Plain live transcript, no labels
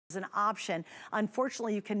an option.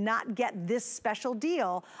 Unfortunately, you cannot get this special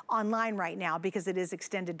deal online right now because it is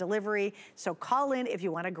extended delivery. So call in if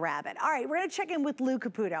you want to grab it. All right, we're going to check in with Lou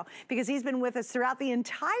Caputo because he's been with us throughout the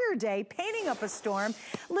entire day painting up a storm.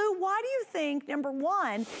 Lou, why do you think, number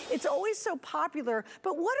one, it's always so popular,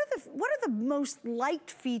 but what are the most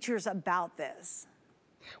liked features about this?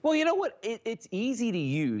 Well, you know what? It's easy to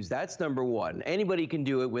use. That's number one. Anybody can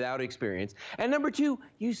do it without experience. And number two,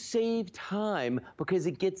 you save time because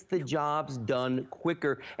it gets the jobs done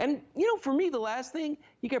quicker. And, you know, for me, the last thing,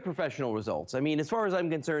 you get professional results. I mean, as far as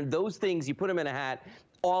I'm concerned, those things, you put them in a hat,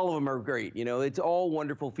 all of them are great. You know, it's all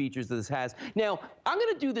wonderful features that this has. Now, I'm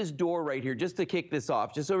going to do this door right here just to kick this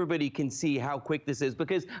off, just so everybody can see how quick this is,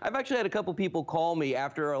 because I've actually had a couple people call me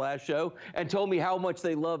after our last show and told me how much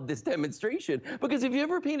they loved this demonstration. Because if you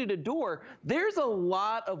ever painted a door, there's a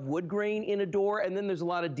lot of wood grain in a door, and then there's a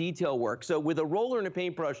lot of detail work. So with a roller and a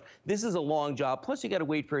paintbrush, this is a long job. Plus, you got to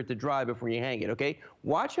wait for it to dry before you hang it, okay?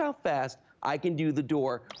 Watch how fast I can do the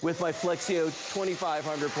door with my Flexio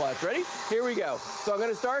 2500 Plus. Ready? Here we go. So I'm going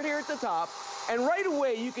to start here at the top. And right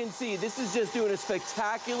away, you can see this is just doing a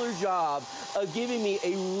spectacular job of giving me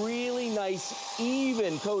a really nice,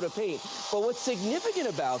 even coat of paint. But what's significant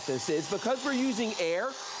about this is because we're using air,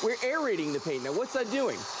 we're aerating the paint. Now, what's that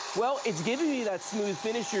doing? Well, it's giving me that smooth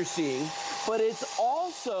finish you're seeing, but it's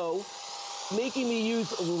also making me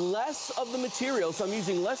use less of the material. So I'm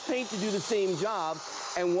using less paint to do the same job.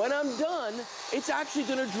 And when I'm done, it's actually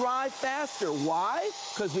going to dry faster. Why?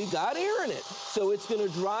 Because we've got air in it. So it's going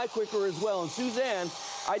to dry quicker as well. And Suzanne,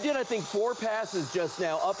 I did, I think, 4 passes just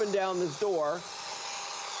now up and down this door.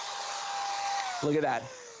 Look at that.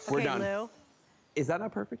 We're done. Lou, is that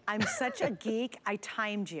not perfect? I'm such a geek, I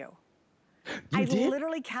timed you. You did?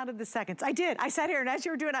 Literally counted the seconds. I did. I sat here, and as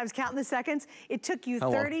you were doing, I was counting the seconds. It took you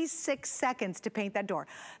 36 seconds to paint that door.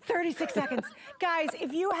 36 seconds. Guys,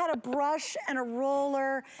 if you had a brush and a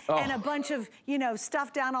roller and a bunch of, you know,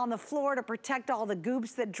 stuff down on the floor to protect all the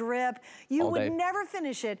goops that drip, you would never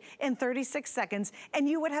finish it in 36 seconds, and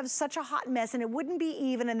you would have such a hot mess, and it wouldn't be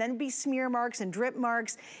even, and then be smear marks and drip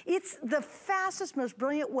marks. It's the fastest, most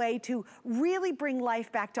brilliant way to really bring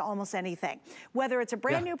life back to almost anything. Whether it's a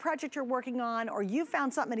brand new project you're working on, or you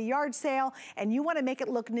found something at a yard sale and you want to make it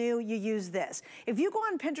look new, you use this. If you go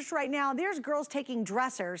on Pinterest right now, there's girls taking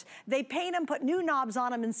dressers, they paint them, put new knobs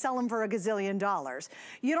on them, and sell them for $1 gazillion.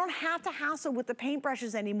 You don't have to hassle with the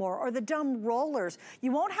paintbrushes anymore or the dumb rollers.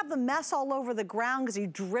 You won't have the mess all over the ground because you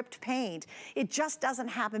dripped paint. It just doesn't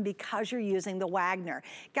happen because you're using the Wagner.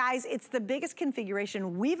 Guys, it's the biggest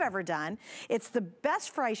configuration we've ever done. It's the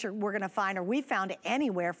best price we're gonna find, or we found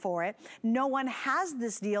anywhere for it. No one has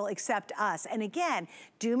this deal except us. And again,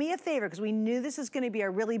 do me a favor, because we knew this is going to be a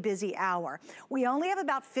really busy hour. We only have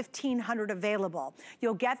about 1,500 available.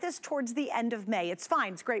 You'll get this towards the end of May. It's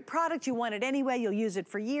fine. It's a great product. You want it anyway. You'll use it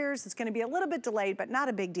for years. It's going to be a little bit delayed, but not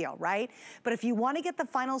a big deal, right? But if you want to get the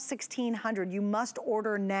final 1,600, you must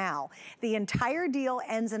order now. The entire deal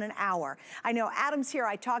ends in an hour. I know Adam's here.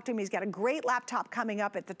 I talked to him. He's got a great laptop coming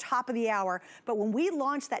up at the top of the hour. But when we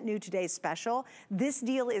launch that new Today's Special, this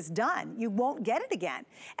deal is done. You won't get it again.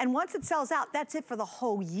 And once it sells out, that's it for the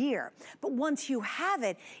whole year. But once you have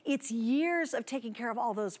it, it's years of taking care of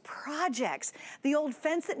all those projects. The old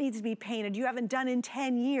fence that needs to be painted you haven't done in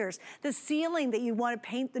 10 years. The ceiling that you want to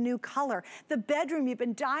paint the new color. The bedroom you've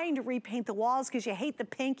been dying to repaint the walls because you hate the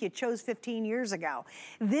pink you chose 15 years ago.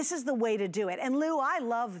 This is the way to do it. And Lou, I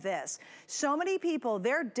love this. So many people,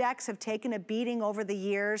 their decks have taken a beating over the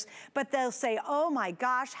years, but they'll say, oh my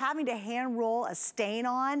gosh, having to hand roll a stain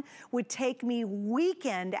on would take me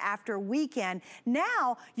weekend after weekend.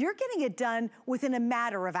 Now, you're getting it done within a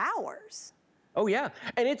matter of hours. Oh yeah,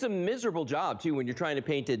 and it's a miserable job too when you're trying to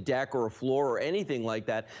paint a deck or a floor or anything like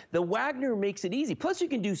that. The Wagner makes it easy. Plus you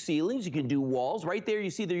can do ceilings, you can do walls. Right there you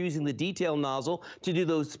see they're using the detail nozzle to do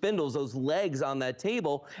those spindles, those legs on that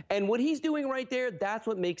table. And what he's doing right there, that's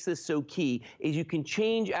what makes this so key, is you can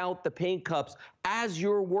change out the paint cups as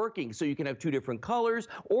you're working. So you can have 2 different colors,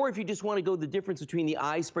 or if you just want to go the difference between the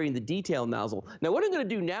eye spray and the detail nozzle. Now what I'm going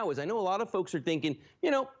to do now is, I know a lot of folks are thinking, you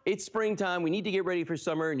know, it's springtime, we need to get ready for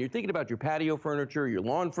summer, and you're thinking about your patio furniture, your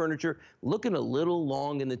lawn furniture, looking a little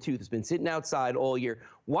long in the tooth. It's been sitting outside all year.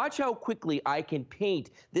 Watch how quickly I can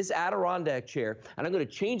paint this Adirondack chair, and I'm going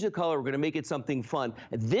to change the color. We're going to make it something fun.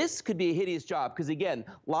 This could be a hideous job because, again,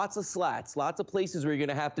 lots of slats, lots of places where you're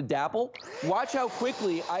going to have to dapple. Watch how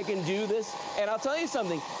quickly I can do this, and I'll tell you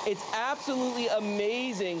something. It's absolutely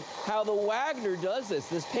amazing how the Wagner does this.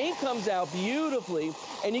 This paint comes out beautifully,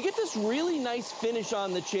 and you get this really nice finish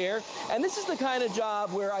on the chair, and this is the kind of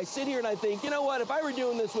job where I sit here and I think, you know what, if I were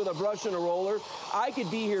doing this with a brush and a roller, I could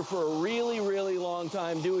be here for a really, really long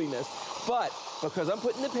time in doing this. But because I'm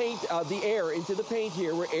putting the paint, the air into the paint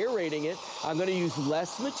here, we're aerating it, I'm gonna use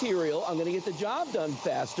less material, I'm gonna get the job done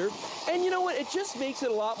faster, and you know what, it just makes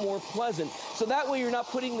it a lot more pleasant. So that way you're not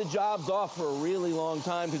putting the jobs off for a really long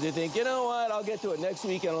time because you think, you know what, I'll get to it next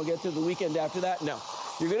week and I'll get to the weekend after that. No,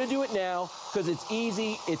 you're gonna do it now because it's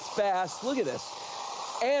easy, it's fast. Look at this.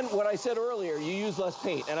 And what I said earlier, you use less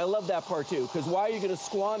paint, and I love that part too, because why are you gonna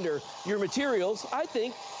squander your materials? I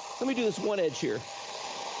think, let me do this one edge here.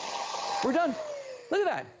 We're done. Look at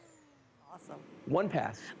that. Awesome. One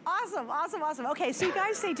pass. Awesome, awesome, awesome. Okay, so you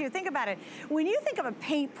guys say too, think about it. When you think of a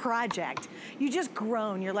paint project, you just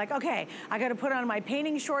groan. You're like, okay, I gotta put on my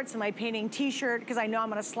painting shorts and my painting t-shirt because I know I'm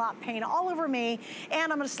gonna slop paint all over me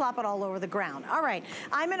and I'm gonna slop it all over the ground. All right,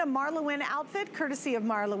 I'm in a Marla Wynn outfit, courtesy of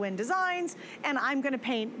Marla Wynn Designs, and I'm gonna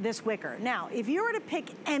paint this wicker. Now, if you were to pick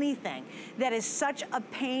anything that is such a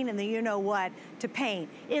pain in the you-know-what to paint,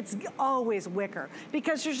 it's always wicker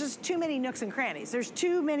because there's just too many nooks and crannies. There's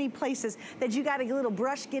too many places that you got a little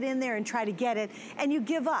brush get in there and try to get it, and you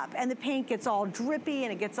give up, and the paint gets all drippy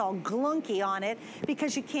and it gets all glunky on it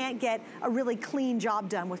because you can't get a really clean job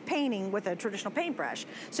done with painting with a traditional paintbrush.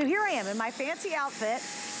 So here I am in my fancy outfit,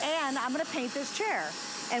 and I'm gonna paint this chair.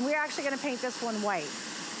 And we're actually gonna paint this one white.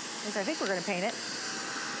 At least I think we're gonna paint it.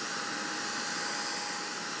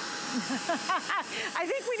 I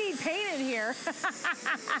think we need paint in here.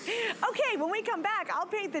 Okay, when we come back, I'll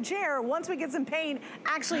paint the chair once we get some paint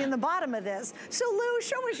actually in the bottom of this. So Lou,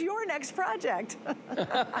 show us your next project.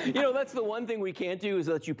 You know, that's the one thing we can't do is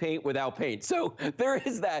let you paint without paint. So there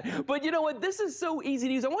is that. But you know what? This is so easy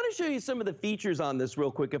to use. I want to show you some of the features on this real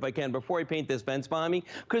quick if I can before I paint this fence behind me,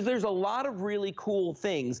 because there's a lot of really cool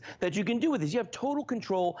things that you can do with this. You have total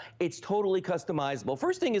control. It's totally customizable.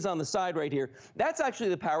 First thing is on the side right here. That's actually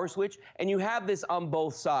the power switch. And you have this on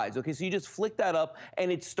both sides, okay? So you just flick that up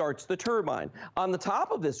and it starts the turbine. On the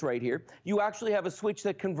top of this right here, you actually have a switch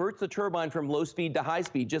that converts the turbine from low speed to high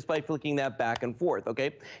speed just by flicking that back and forth,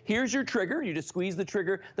 okay? Here's your trigger. You just squeeze the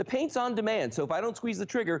trigger. The paint's on demand, so if I don't squeeze the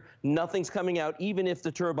trigger, nothing's coming out even if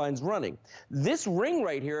the turbine's running. This ring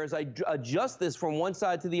right here, as I adjust this from one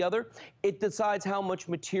side to the other, it decides how much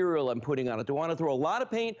material I'm putting on it. Do I want to throw a lot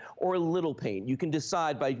of paint or a little paint? You can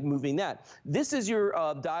decide by moving that. This is your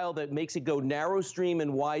dial that makes it go narrow stream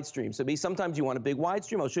and wide stream. So maybe sometimes you want a big wide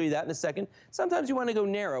stream. I'll show you that in a second. Sometimes you want to go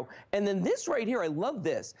narrow. And then this right here, I love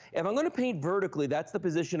this. If I'm going to paint vertically, that's the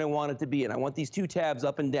position I want it to be in. I want these two tabs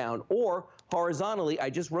up and down. Or horizontally, I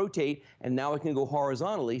just rotate, and now I can go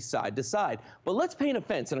horizontally side to side. But let's paint a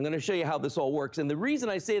fence, and I'm going to show you how this all works. And the reason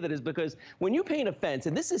I say that is because when you paint a fence,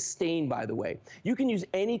 and this is stain, by the way, you can use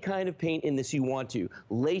any kind of paint in this you want to.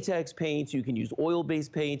 Latex paints, you can use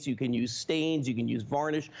oil-based paints, you can use stains, you can use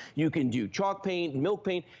varnish, you can do chalk paint, milk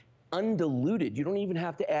paint, undiluted. You don't even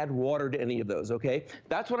have to add water to any of those, okay?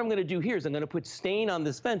 That's what I'm going to do here is I'm going to put stain on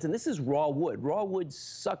this fence, and this is raw wood. Raw wood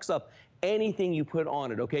sucks up anything you put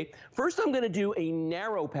on it, okay? First, I'm going to do a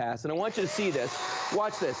narrow pass, and I want you to see this.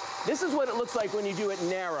 Watch this. This is what it looks like when you do it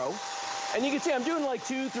narrow. And you can see I'm doing like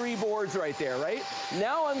 2-3 boards right there, right?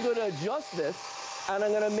 Now I'm going to adjust this, and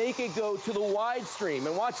I'm going to make it go to the wide stream.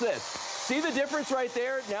 And watch this. See the difference right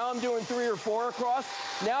there? Now I'm doing 3 or 4 across.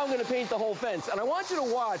 Now I'm going to paint the whole fence. And I want you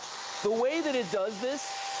to watch the way that it does this.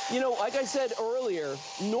 You know, like I said earlier,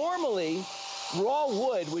 normally raw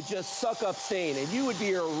wood would just suck up stain, and you would be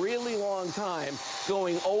here a really long time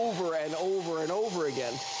going over and over and over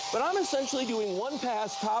again. But I'm essentially doing one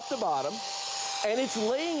pass top to bottom, and it's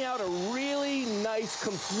laying out a really nice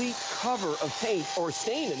complete cover of paint, or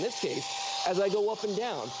stain in this case, as I go up and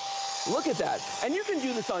down. Look at that. And you can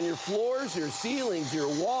do this on your floors, your ceilings, your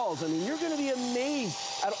walls. I mean, you're going to be amazed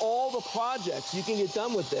at all the projects you can get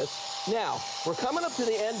done with this. Now, we're coming up to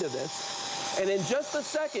the end of this, and in just a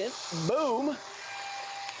second, boom,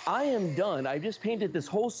 I am done. I just painted this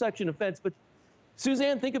whole section of fence, but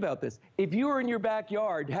Suzanne, think about this. If you were in your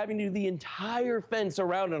backyard having to do the entire fence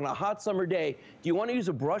around on a hot summer day, do you want to use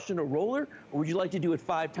a brush and a roller, or would you like to do it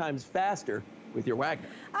 5 times faster with your Wagner?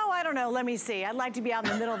 Oh, I don't know. Let me see. I'd like to be out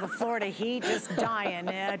in the middle of the Florida heat, just dying,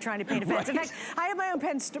 trying to paint a fence. Right. In fact, I have my own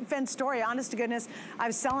fence story. Honest to goodness, I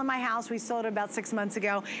was selling my house. We sold it about 6 months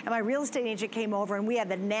ago, and my real estate agent came over, and we had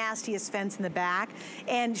the nastiest fence in the back.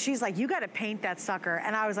 And she's like, "You got to paint that sucker."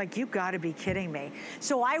 And I was like, "You got to be kidding me."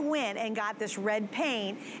 So I went and got this red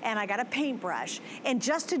paint, and I got a paintbrush. And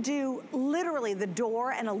just to do literally the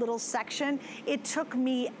door and a little section, it took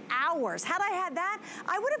me hours. Had I had that,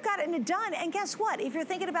 I would have gotten it done. And guess guess what? If you're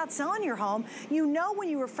thinking about selling your home, you know when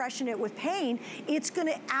you refreshen it with paint, it's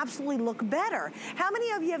gonna absolutely look better. How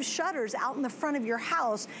many of you have shutters out in the front of your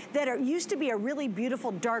house that used to be a really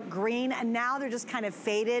beautiful dark green, and now they're just kind of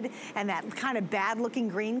faded and that kind of bad looking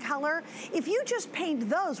green color? If you just paint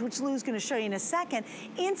those, which Lou's gonna show you in a second,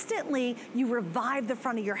 instantly you revive the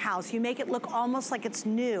front of your house. You make it look almost like it's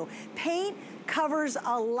new. Paint covers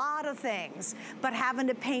a lot of things, but having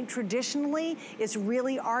to paint traditionally is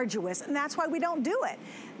really arduous, and that's why we don't do it.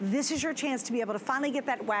 This is your chance to be able to finally get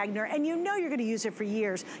that Wagner, and you know you're gonna use it for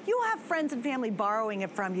years. You'll have friends and family borrowing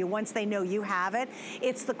it from you once they know you have it.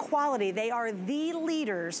 It's the quality. They are the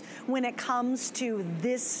leaders when it comes to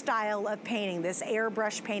this style of painting, this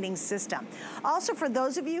airbrush painting system. Also, for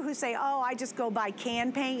those of you who say, oh, I just go buy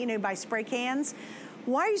can paint, you know, buy spray cans,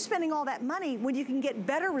 why are you spending all that money when you can get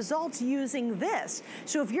better results using this?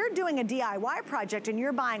 So if you're doing a DIY project and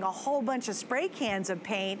you're buying a whole bunch of spray cans of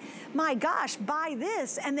paint, my gosh, buy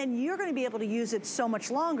this, and then you're gonna be able to use it so much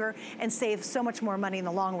longer and save so much more money in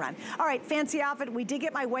the long run. All right, fancy outfit. We did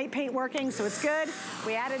get my white paint working, so it's good.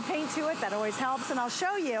 We added paint to it, that always helps, and I'll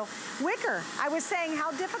show you. Wicker, I was saying, how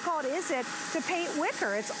difficult is it to paint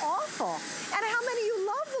wicker? It's awful. And how many of you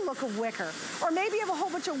love the look of wicker? Or maybe you have a whole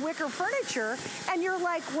bunch of wicker furniture and you're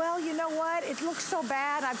like, well, you know what? It looks so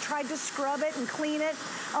bad. I've tried to scrub it and clean it.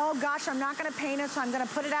 Oh gosh, I'm not gonna paint it, so I'm gonna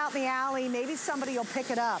put it out in the alley. Maybe somebody will pick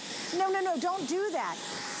it up. No, no, no, don't do that.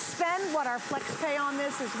 Spend what our flex pay on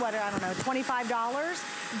this is, what, I don't know,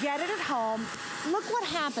 $25. Get it at home. Look what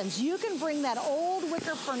happens. You can bring that old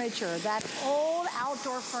wicker furniture, that old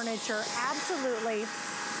outdoor furniture, absolutely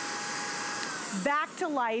back to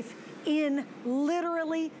life in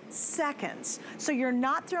literally seconds. So you're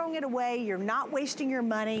not throwing it away, you're not wasting your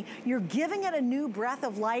money, you're giving it a new breath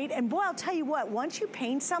of light, and boy, I'll tell you what, once you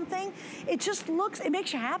paint something, it just looks, it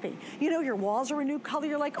makes you happy. You know, your walls are a new color,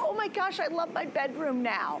 you're like, oh my gosh, I love my bedroom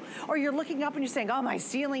now. Or you're looking up and you're saying, oh, my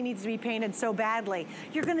ceiling needs to be painted so badly.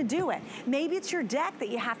 You're gonna do it. Maybe it's your deck that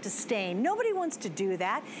you have to stain. Nobody wants to do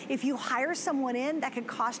that. If you hire someone in, that could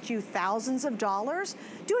cost you thousands of dollars,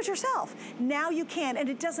 do it yourself. Now you can, and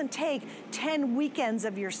it doesn't take 10 weekends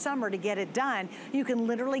of your summer to get it done. You can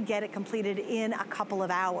literally get it completed in a couple of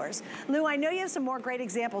hours. Lou, I know you have some more great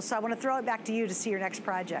examples, so I want to throw it back to you to see your next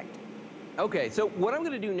project. Okay, so what I'm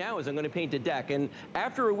gonna do now is I'm gonna paint a deck, and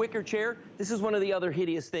after a wicker chair, this is one of the other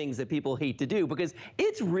hideous things that people hate to do because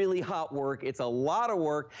it's really hot work, it's a lot of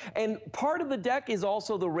work, and part of the deck is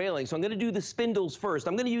also the railing. So I'm gonna do the spindles first.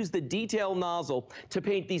 I'm gonna use the detail nozzle to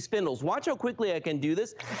paint these spindles. Watch how quickly I can do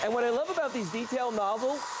this. And what I love about these detail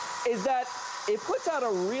nozzles is that it puts out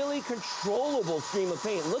a really controllable stream of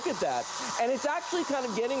paint. Look at that. And it's actually kind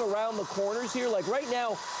of getting around the corners here. Like right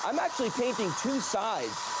now, I'm actually painting two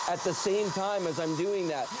sides at the same time as I'm doing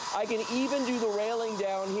that. I can even do the railing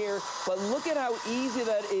down here, but look at how easy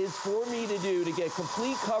that is for me to do to get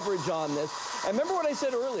complete coverage on this. And remember what I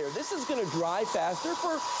said earlier, this is gonna dry faster.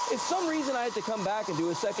 For if some reason I had to come back and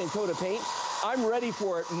do a second coat of paint, I'm ready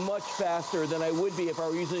for it much faster than I would be if I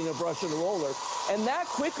were using a brush and a roller. And that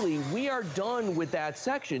quickly, we are done with that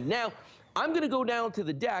section. Now, I'm gonna go down to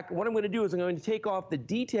the deck. What I'm gonna do is I'm going to take off the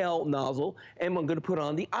detail nozzle and I'm gonna put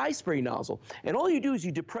on the eye spray nozzle. And all you do is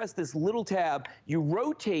you depress this little tab, you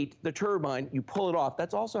rotate the turbine, you pull it off.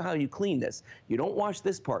 That's also how you clean this. You don't wash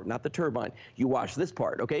this part, not the turbine. You wash this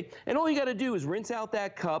part, okay? And all you gotta do is rinse out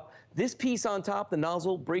that cup. This piece on top, the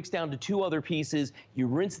nozzle, breaks down to two other pieces. You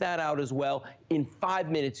rinse that out as well. In 5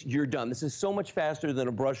 minutes, you're done. This is so much faster than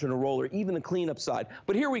a brush and a roller, even the cleanup side.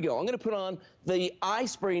 But here we go. I'm gonna put on the eye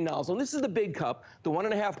spray nozzle. And this is the big cup, the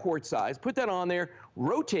 1.5 quart size. Put that on there,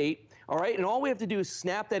 rotate, all right? And all we have to do is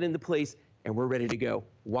snap that into place and we're ready to go.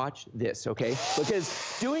 Watch this, okay?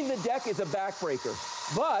 Because doing the deck is a backbreaker.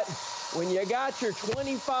 But when you got your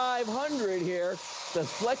 2500 here, the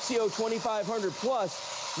Flexio 2500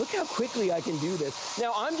 Plus, look how quickly I can do this.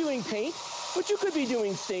 Now, I'm doing paint, but you could be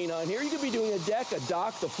doing stain on here. You could be doing a deck, a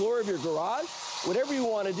dock, the floor of your garage, whatever you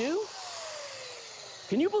want to do.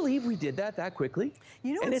 Can you believe we did that quickly?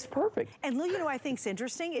 You know, and it's perfect. And Lou, you know what I think's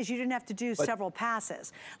interesting is you didn't have to do several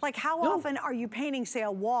passes. Like how often are you painting, say,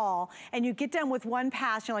 a wall, and you get done with one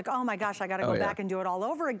pass, you're like, oh my gosh, I gotta go back and do it all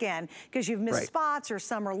over again because you've missed spots, or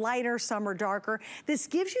some are lighter, some are darker. This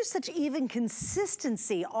gives you such even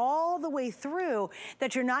consistency all the way through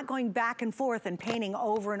that you're not going back and forth and painting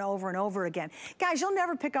over and over and over again. Guys, you'll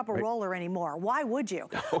never pick up a roller anymore. Why would you?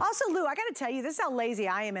 Also, Lou, I gotta tell you, this is how lazy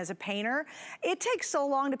I am as a painter. It takes so so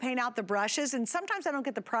long to paint out the brushes, and sometimes I don't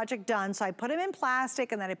get the project done, so I put them in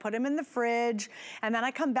plastic, and then I put them in the fridge, and then I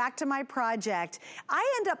come back to my project. I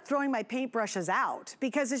end up throwing my paintbrushes out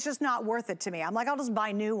because it's just not worth it to me. I'm like, I'll just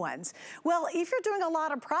buy new ones. Well, if you're doing a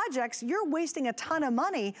lot of projects, you're wasting a ton of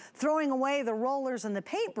money throwing away the rollers and the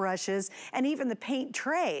paintbrushes and even the paint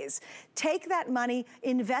trays. Take that money,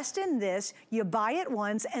 invest in this, you buy it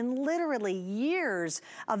once, and literally years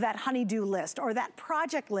of that honey-do list or that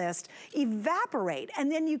project list evaporate,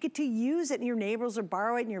 and then you get to use it, and your neighbors will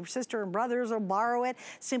borrow it, and your sister and brothers will borrow it,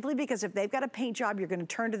 simply because if they've got a paint job, you're gonna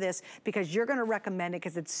turn to this because you're gonna recommend it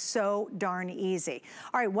because it's so darn easy.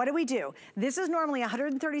 All right, what do? This is normally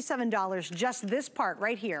 $137, just this part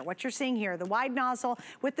right here, what you're seeing here, the wide nozzle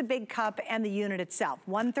with the big cup and the unit itself,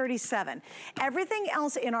 $137. Everything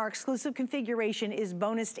else in our exclusive configuration is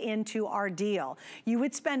bonused into our deal. You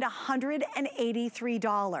would spend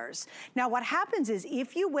 $183. Now what happens is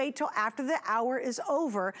if you wait till after the hour is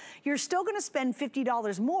over, you're still gonna spend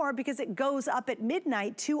 $50 more because it goes up at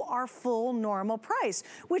midnight to our full normal price,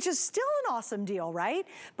 which is still an awesome deal, right?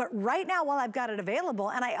 But right now, while I've got it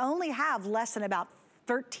available, and I only have less than about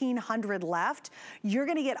 1,300 left, you're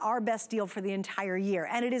gonna get our best deal for the entire year.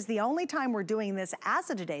 And it is the only time we're doing this as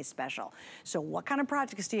a Today Special. So what kind of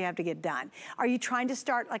projects do you have to get done? Are you trying to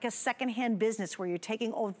start like a secondhand business where you're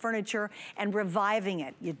taking old furniture and reviving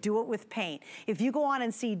it? You do it with paint. If you go on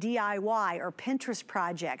and see DIY or Pinterest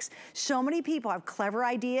projects, so many people have clever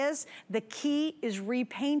ideas. The key is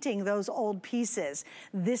repainting those old pieces.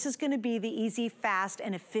 This is gonna be the easy, fast,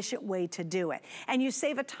 and efficient way to do it. And you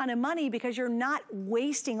save a ton of money because you're not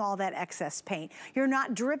wasting all that excess paint. You're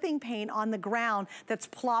not dripping paint on the ground that's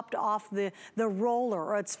plopped off the roller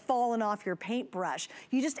or it's fallen off your paintbrush.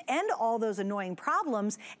 You just end all those annoying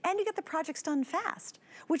problems and you get the projects done fast,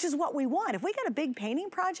 which is what we want. If we got a big painting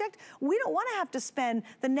project, we don't want to have to spend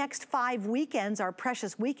the next 5 weekends, our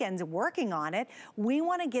precious weekends, working on it. We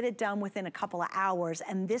want to get it done within a couple of hours,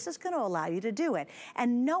 and this is going to allow you to do it.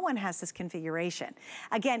 And no one has this configuration.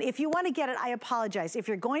 Again, if you want to get it, I apologize. If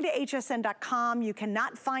you're going to hsn.com, you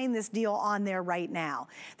cannot find this deal on there right now.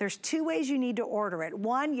 There's 2 ways you need to order it.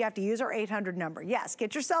 One, you have to use our 800 number. Yes,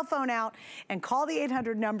 get your cell phone out and call the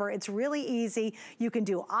 800 number. It's really easy. You can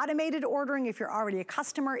do automated ordering if you're already a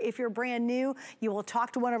customer. If you're brand new, you will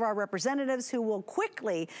talk to one of our representatives who will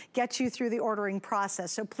quickly get you through the ordering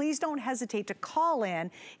process. So please don't hesitate to call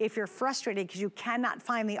in if you're frustrated because you cannot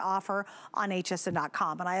find the offer on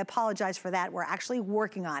hsn.com. And I apologize for that. We're actually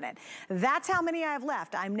working on it. That's how many I have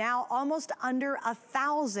left. I'm now almost under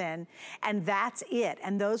 1,000, and that's it.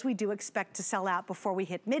 And those we do expect to sell out before we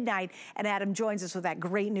hit midnight. And Adam joins us with that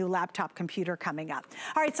great new laptop computer coming up.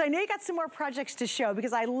 All right, so I know you got some more projects to show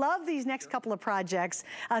because I love these next couple of projects.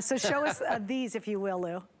 So show us these, if you will,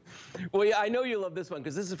 Lou. Well, yeah, I know you love this one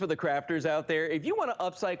because this is for the crafters out there. If you want to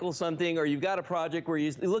upcycle something or you've got a project where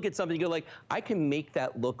you look at something, you go like, I can make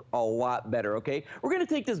that look a lot better, okay? We're going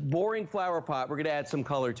to take this boring flower pot. We're going to add some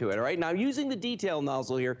color to it, all right? Now, using the detail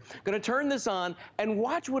nozzle here, going to turn this on and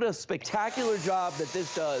watch what a spectacular job that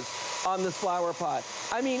this does on this flower pot.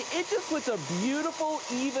 I mean, it just puts a beautiful,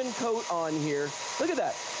 even coat on here. Look at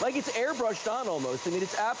that. Like it's airbrushed on almost. I mean,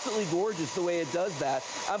 it's absolutely gorgeous the way it does that.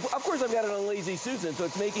 Of course, I've got it on Lazy Susan, so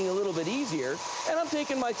it's making a little bit easier, and I'm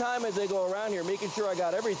taking my time as I go around here, making sure I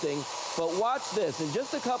got everything. But watch this, in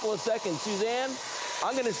just a couple of seconds, Suzanne,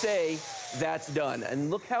 I'm gonna say that's done. And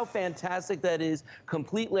look how fantastic that is,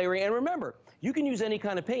 complete layering. And remember, you can use any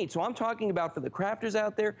kind of paint. So I'm talking about for the crafters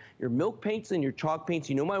out there, your milk paints and your chalk paints.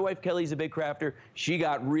 You know my wife Kelly's a big crafter. She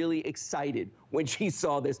got really excited when she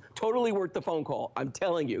saw this. Totally worth the phone call, I'm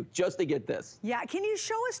telling you, just to get this. Yeah, can you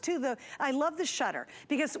show us too I love the shutter,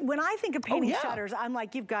 because when I think of painting shutters, I'm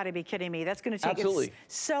like, you've got to be kidding me. That's going to take it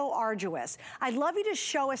so arduous. I'd love you to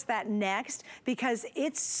show us that next because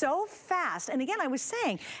it's so fast. And again, I was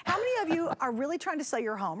saying, how many of you are really trying to sell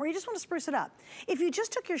your home or you just want to spruce it up? If you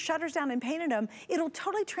just took your shutters down and painted them, it'll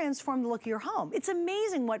totally transform the look of your home. It's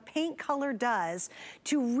amazing what paint color does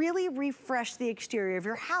to really refresh the exterior of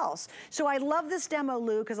your house. So I love this demo,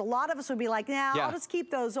 Lou, because a lot of us would be like, nah, I'll just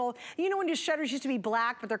keep those old. You know when your shutters used to be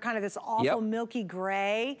black, but they're kind of this awful milky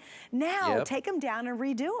gray? Now, take them down and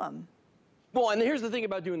redo them. Well, and here's the thing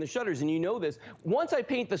about doing the shutters, and you know this. Once I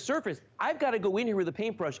paint the surface, I've got to go in here with a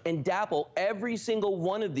paintbrush and dapple every single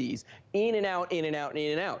one of these in and out, in and out, and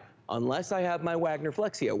in and out. Unless I have my Wagner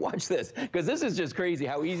Flexia. Watch this, because this is just crazy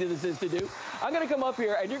how easy this is to do. I'm going to come up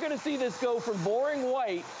here, and you're going to see this go from boring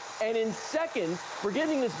white And in seconds, we're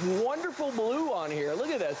getting this wonderful blue on here. Look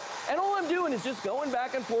at this. And all I'm doing is just going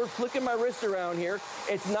back and forth, flicking my wrist around here.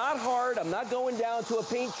 It's not hard. I'm not going down to a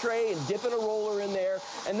paint tray and dipping a roller in there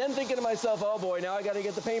and then thinking to myself, oh boy, now I got to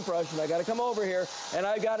get the paintbrush and I got to come over here and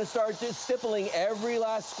I got to start just stippling every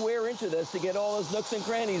last square inch of this to get all those nooks and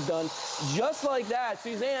crannies done. Just like that,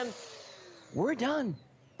 Suzanne, we're done.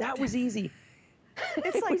 That was easy.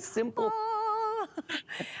 It's like simple.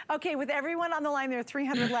 Okay, with everyone on the line, there are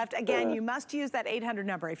 300 left. Again, you must use that 800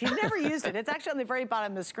 number. If you've never used it, it's actually on the very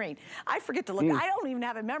bottom of the screen. I forget to look. I don't even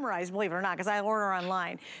have it memorized, believe it or not, because I order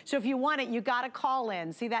online. So if you want it, you got to call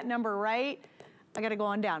in. See that number, right? I got to go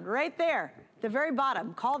on down. Right there. The very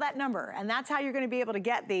bottom, call that number, and that's how you're gonna be able to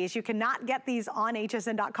get these. You cannot get these on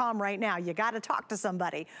hsn.com right now. You gotta talk to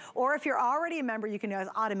somebody. Or if you're already a member, you can use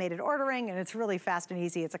automated ordering, and it's really fast and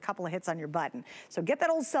easy. It's a couple of hits on your button. So get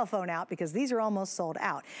that old cell phone out because these are almost sold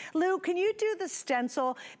out. Lou, can you do the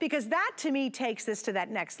stencil? Because that, to me, takes this to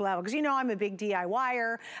that next level. Because you know I'm a big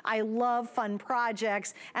DIYer. I love fun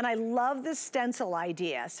projects, and I love the stencil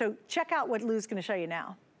idea. So check out what Lou's gonna show you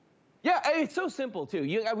now. Yeah, it's so simple too.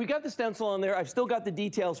 We got the stencil on there. I've still got the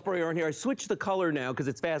detail sprayer on here. I switched the color now because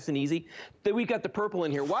it's fast and easy. Then we got the purple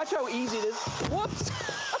in here. Watch how easy it is. Whoops.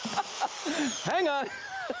 Hang on.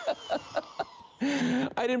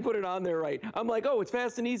 I didn't put it on there right. I'm like, oh, it's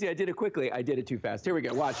fast and easy. I did it quickly. I did it too fast. Here we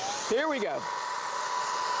go. Watch. Here we go.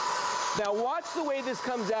 Now watch the way this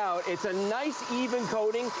comes out. It's a nice even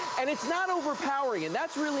coating and it's not overpowering, and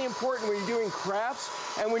that's really important when you're doing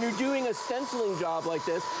crafts and when you're doing a stenciling job like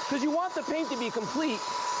this, because you want the paint to be complete,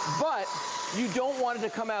 but you don't want it to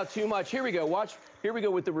come out too much. Here we go, watch. Here we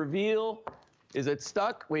go with the reveal. Is it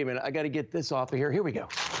stuck? Wait a minute, I gotta get this off of here. Here we go.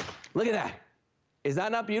 Look at that. Is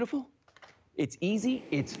that not beautiful? It's easy,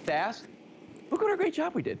 it's fast. Look what a great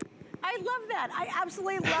job we did. I love that, I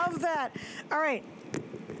absolutely love that. All right.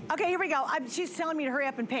 Okay, here we go. She's telling me to hurry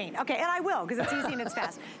up and paint. Okay, and I will, because it's easy and it's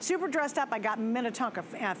fast. Super dressed up. I got Minnetonka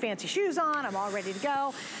of fancy shoes on. I'm all ready to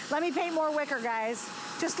go. Let me paint more wicker, guys.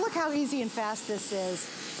 Just look how easy and fast this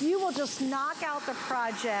is. You will just knock out the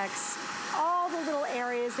projects, all the little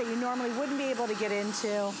areas that you normally wouldn't be able to get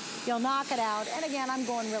into. You'll knock it out. And again, I'm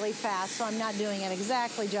going really fast, so I'm not doing it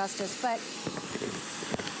exactly justice, but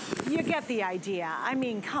you get the idea. I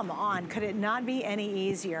mean, come on, could it not be any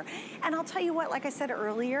easier? And I'll tell you what, like I said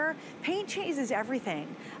earlier, paint changes everything.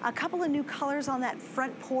 A couple of new colors on that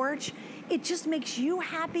front porch, it just makes you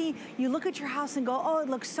happy. You look at your house and go, oh, it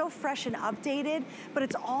looks so fresh and updated, but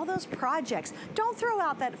it's all those projects. Don't throw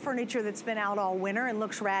out that furniture that's been out all winter and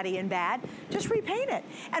looks ratty and bad. Just repaint it.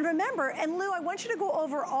 And remember, and Lou, I want you to go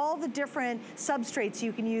over all the different substrates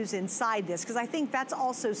you can use inside this, because I think that's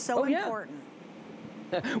also so important.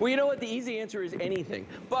 Well, you know what? The easy answer is anything,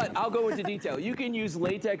 but I'll go into detail. You can use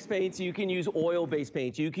latex paints, you can use oil-based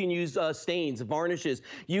paints, you can use stains, varnishes,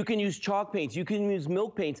 you can use chalk paints, you can use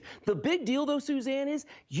milk paints. The big deal though, Suzanne, is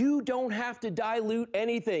you don't have to dilute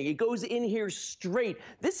anything. It goes in here straight.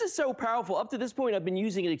 This is so powerful. Up to this point, I've been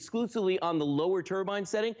using it exclusively on the lower turbine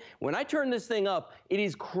setting. When I turn this thing up, it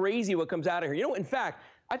is crazy what comes out of here. You know, in fact,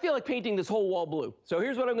 I feel like painting this whole wall blue. So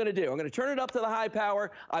here's what I'm gonna do. I'm gonna turn it up to the high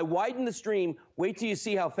power. I widen the stream. Wait till you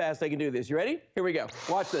see how fast I can do this. You ready? Here we go.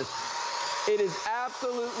 Watch this. It is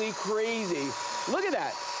absolutely crazy. Look at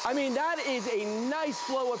that. I mean, that is a nice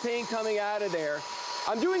flow of paint coming out of there.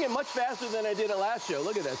 I'm doing it much faster than I did it last show.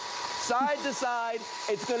 Look at this. Side to side,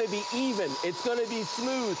 it's gonna be even. It's gonna be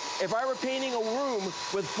smooth. If I were painting a room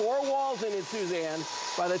with 4 walls in it, Suzanne,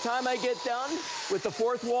 by the time I get done with the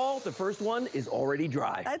 4th wall, the first one is already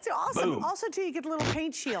dry. That's awesome. Boom. Also, too, you get the little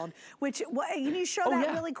paint shield, which, can you show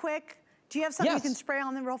that really quick? Do you have something you can spray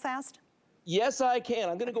on them real fast? Yes, I can.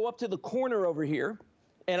 I'm gonna go up to the corner over here,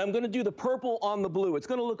 and I'm gonna do the purple on the blue. It's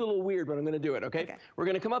gonna look a little weird, but I'm gonna do it, okay? We're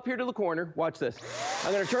gonna come up here to the corner. Watch this.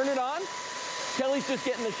 I'm gonna turn it on. Kelly's just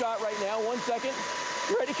getting the shot right now. 1 second.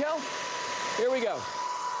 You ready, Kel? Here we go.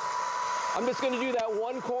 I'm just gonna do that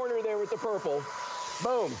one corner there with the purple.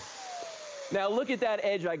 Boom. Now look at that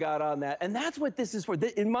edge I got on that. And that's what this is for.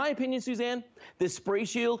 In my opinion, Suzanne, this spray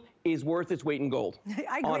shield is worth its weight in gold. I agree.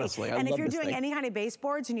 Honestly, I love this thing. And if you're doing any kind of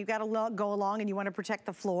baseboards and you've got to go along and you want to protect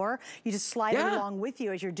the floor, you just slide it along with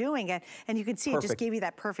you as you're doing it. And you can see it just gave you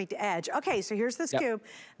that perfect edge. Okay, so here's the scoop.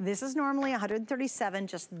 This is normally 137,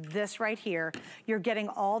 just this right here. You're getting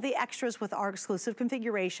all the extras with our exclusive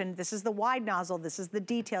configuration. This is the wide nozzle. This is the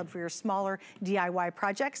detailed for your smaller DIY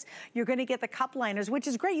projects. You're going to get the cup liners, which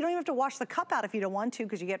is great. You don't even have to wash the cup out if you don't want to,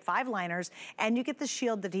 because you get 5 liners, and you get the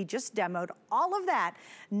shield that he just demoed. All of that,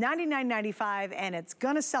 $99.95, and it's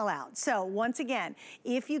gonna sell out. So once again,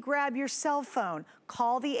 if you grab your cell phone,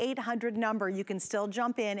 call the 800 number. You can still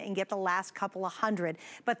jump in and get the last couple of hundred,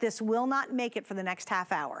 but this will not make it for the next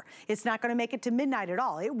half hour. It's not gonna make it to midnight at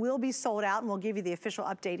all. It will be sold out, and we'll give you the official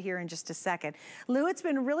update here in just a second. Lou, it's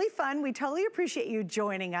been really fun. We totally appreciate you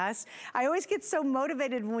joining us. I always get so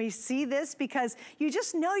motivated when we see this because you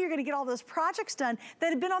just know you're gonna get all those projects done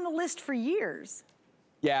that have been on the list for years.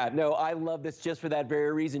 Yeah, no, I love this just for that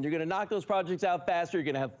very reason. You're gonna knock those projects out faster. You're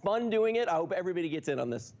gonna have fun doing it. I hope everybody gets in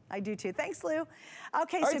on this. I do too. Thanks, Lou.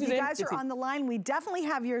 Okay, All so right, if you guys are on the line, we definitely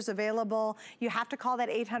have yours available. You have to call that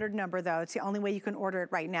 800 number though. It's the only way you can order it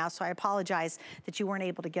right now. So I apologize that you weren't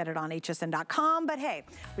able to get it on hsn.com, but hey,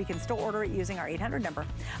 we can still order it using our 800 number.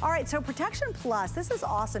 All right, so Protection Plus, this is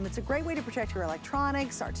awesome. It's a great way to protect your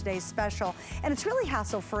electronics, our today's special, and it's really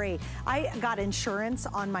hassle-free. I got insurance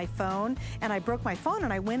on my phone and I broke my phone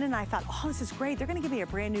and I went and I thought, oh, this is great. They're gonna give me a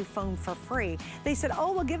brand new phone for free. They said,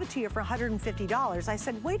 oh, we'll give it to you for $150. I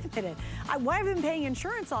said, wait a minute. Why have I been paying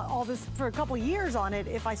insurance on all this for a couple years on it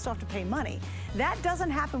if I still have to pay money? That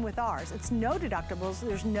doesn't happen with ours. It's no deductibles.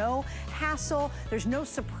 There's no hassle. There's no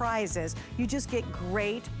surprises. You just get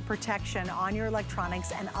great protection on your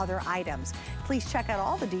electronics and other items. Please check out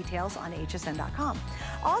all the details on hsn.com.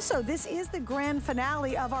 Also, this is the grand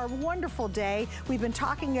finale of our wonderful day. We've been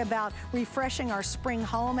talking about refreshing our spring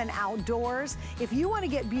home and outdoors. If you want to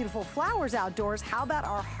get beautiful flowers outdoors, how about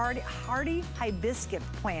our hardy hibiscus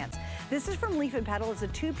plants? This is from Leaf and Petal. It's a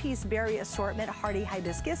two-piece berry assortment, hardy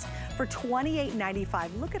hibiscus, for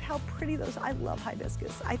 $28.95. Look at how pretty those, I love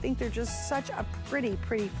hibiscus. I think they're just such a pretty,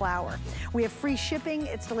 pretty flower. We have free shipping.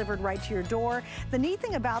 It's delivered right to your door. The neat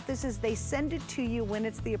thing about this is they send it to you when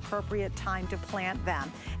it's the appropriate time to plant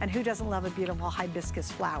them. And who doesn't love a beautiful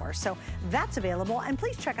hibiscus flower? So that's available. And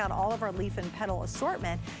please check out all of our Leaf and Petal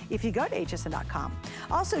assortment if you go to hsn.com.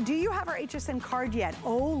 Also, do you have our HSN card yet?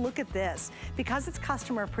 Oh, look at this. Because it's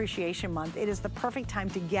Customer Appreciation Month, it is the perfect time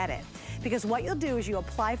to get it. Because what you'll do is you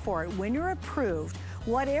apply for it. When you're approved,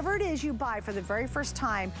 whatever it is you buy for the very first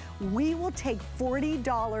time, we will take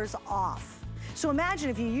 $40 off. So imagine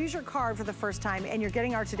if you use your card for the first time and you're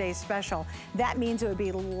getting our today's special, that means it would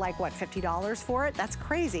be like, what, $50 for it? That's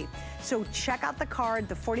crazy. So check out the card.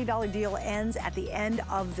 The $40 deal ends at the end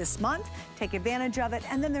of this month. Take advantage of it.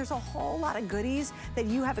 And then there's a whole lot of goodies that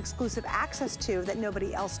you have exclusive access to that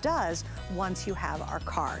nobody else does once you have our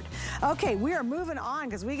card. Okay, we are moving on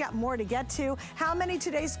because we got more to get to. How many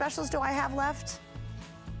today's specials do I have left?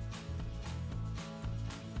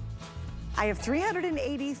 I have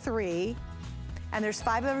 383. And there's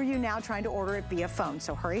 5 of you now trying to order it via phone,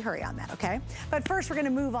 so hurry on that, okay? But first, we're gonna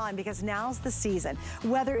move on because now's the season.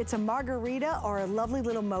 Whether it's a margarita or a lovely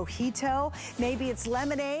little mojito, maybe it's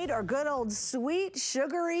lemonade or good old sweet,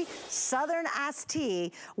 sugary, southern iced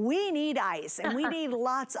tea, we need ice, and we need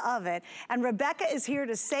lots of it. And Rebecca is here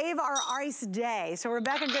to save our ice day. So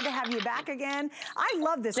Rebecca, good to have you back again. I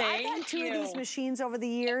love this. I've had 2 of these machines over the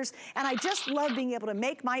years, and I just love being able to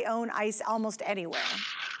make my own ice almost anywhere.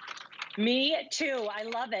 Me too. I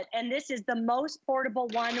love it. And this is the most portable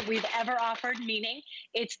one we've ever offered, meaning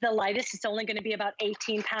it's the lightest. It's only going to be about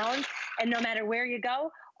 18 pounds. And no matter where you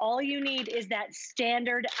go, all you need is that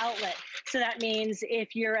standard outlet. So that means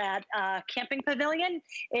if you're at a camping pavilion,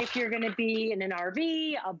 if you're going to be in an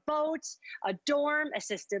RV, a boat, a dorm,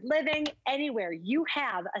 assisted living, anywhere you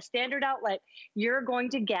have a standard outlet, you're going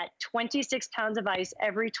to get 26 pounds of ice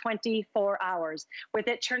every 24 hours, with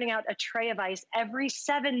it turning out a tray of ice every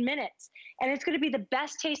 7 minutes. And it's going to be the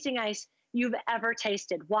best tasting ice you've ever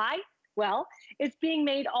tasted. Why? Well, it's being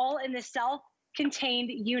made all in the self-contained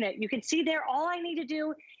unit. You can see there, all I need to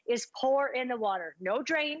do is pour in the water. No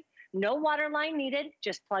drain, no water line needed,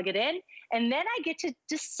 just plug it in. And then I get to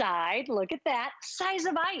decide, look at that, size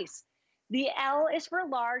of ice. The L is for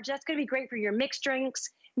large. That's gonna be great for your mixed drinks,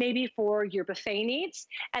 maybe for your buffet needs.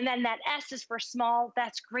 And then that S is for small.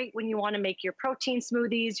 That's great when you wanna make your protein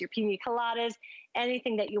smoothies, your pina coladas,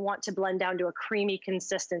 anything that you want to blend down to a creamy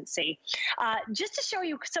consistency. Just to show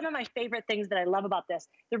you some of my favorite things that I love about this,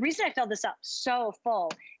 the reason I filled this up so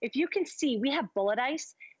full, if you can see, we have bullet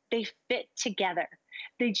ice. They fit together.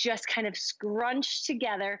 They just kind of scrunch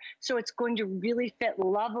together, so it's going to really fit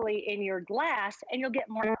lovely in your glass, and you'll get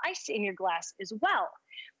more ice in your glass as well.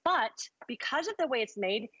 But because of the way it's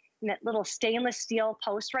made, in that little stainless steel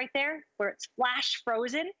post right there, where it's flash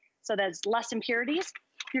frozen, so there's less impurities,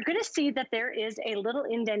 you're gonna see that there is a little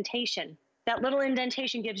indentation. That little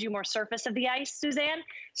indentation gives you more surface of the ice, Suzanne,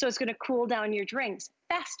 so it's gonna cool down your drinks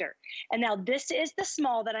faster. And now this is the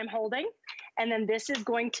small that I'm holding, and then this is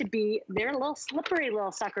going to be, they're little slippery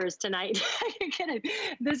little suckers tonight.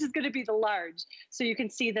 This is gonna be the large. So you can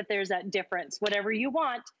see that there's that difference. Whatever you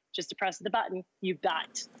want, just to press the button, you've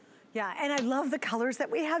got. Yeah, and I love the colors that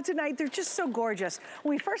we have tonight. They're just so gorgeous.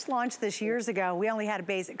 When we first launched this years ago, we only had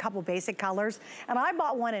a couple basic colors, and I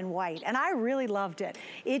bought one in white, and I really loved it.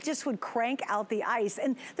 It just would crank out the ice,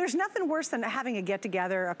 and there's nothing worse than having a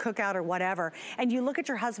get-together, a cookout or whatever, and you look at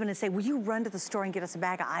your husband and say, will you run to the store and get us a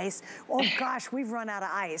bag of ice? Oh gosh, we've run out of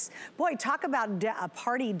ice. Boy, talk about a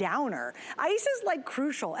party downer. Ice is like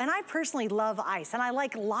crucial, and I personally love ice, and I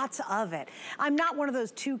like lots of it. I'm not one of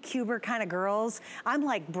those 2-cuber kind of girls. I'm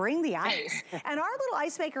like, bring the ice. And our little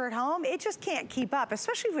ice maker at home, it just can't keep up,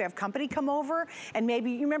 especially if we have company come over. And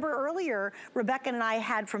maybe, you remember earlier, Rebecca and I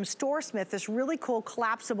had from StoreSmith this really cool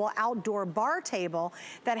collapsible outdoor bar table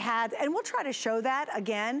that had, and we'll try to show that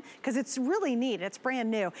again, because it's really neat, it's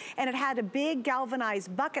brand new. And it had a big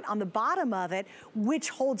galvanized bucket on the bottom of it, which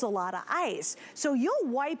holds a lot of ice. So you'll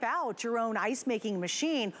wipe out your own ice making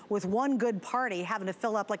machine with one good party, having to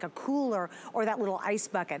fill up like a cooler or that little ice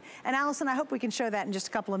bucket. And Allison, I hope we can show that in just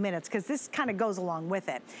a couple of minutes, because this kind of goes along with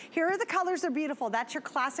it. Here are the colors, they're beautiful. That's your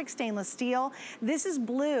classic stainless steel. This is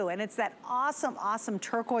blue, and it's that awesome, awesome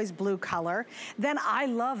turquoise blue color. Then I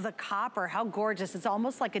love the copper, how gorgeous. It's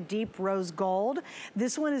almost like a deep rose gold.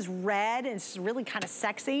 This one is red, and it's really kind of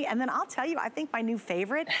sexy. And then I'll tell you, I think my new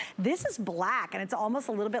favorite, this is black, and it's almost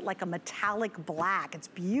a little bit like a metallic black. It's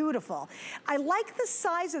beautiful. I like the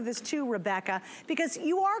size of this too, Rebecca, because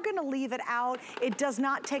you are gonna leave it out. It does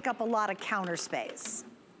not take up a lot of counter space.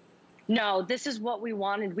 No, this is what we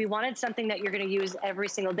wanted. We wanted something that you're going to use every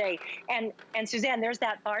single day. And Suzanne, there's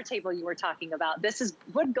that bar table you were talking about.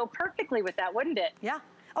 Would go perfectly with that, wouldn't it? Yeah.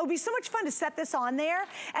 Oh, it'd be so much fun to set this on there,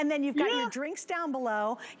 and then you've got your drinks down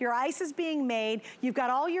below, your ice is being made, you've got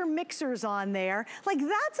all your mixers on there. Like,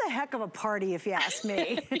 that's a heck of a party, if you ask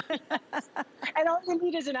me. And all you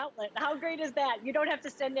need is an outlet. How great is that? You don't have to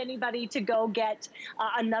send anybody to go get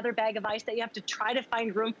another bag of ice that you have to try to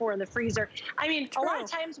find room for in the freezer. I mean, a lot of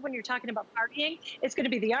times when you're talking about partying, it's going to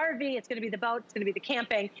be the RV, it's going to be the boat, it's going to be the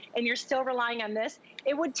camping, and you're still relying on this.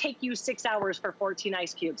 It would take you 6 hours for 14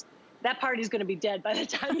 ice cubes. That party's gonna be dead by the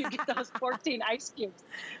time you get those 14 ice cubes.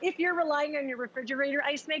 If you're relying on your refrigerator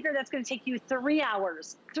ice maker, that's gonna take you 3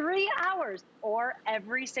 hours. 3 hours, or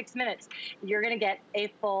every 6 minutes. You're gonna get a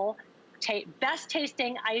full, best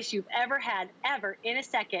tasting ice you've ever had, ever, in a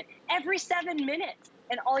second, every 7 minutes.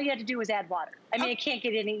 And all you had to do was add water. I mean, it can't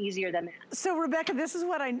get any easier than that. So Rebecca, this is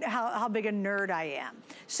what how big a nerd I am.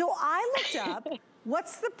 So I looked up,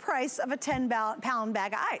 what's the price of a 10-pound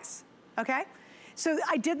bag of ice, okay? So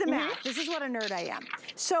I did the math. This is what a nerd I am.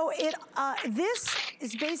 So this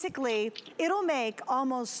is basically, it'll make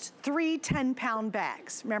almost 3 10-pound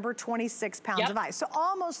bags. Remember, 26 pounds of ice. So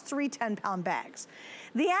almost 3 10-pound bags.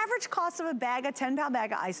 The average cost of a 10-pound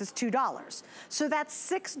bag of ice is $2. So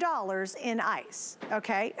that's $6 in ice,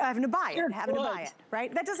 okay? Having to buy it,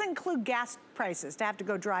 right? That doesn't include gas prices to have to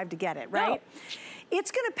go drive to get it, right? No.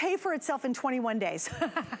 It's gonna pay for itself in 21 days. Oh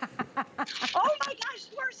my gosh,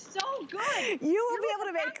 you are so good. You will be able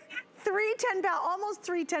to make almost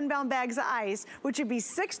 3 10-pound bags of ice, which would be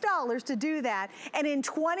 $6 to do that. And in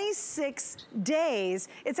 26 days,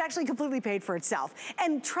 it's actually completely paid for itself.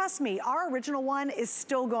 And trust me, our original one is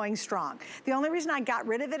still going strong. The only reason I got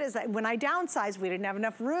rid of it is that when I downsized, we didn't have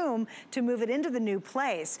enough room to move it into the new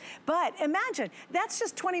place. But imagine, that's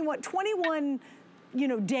just 21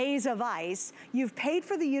 days of ice. You've paid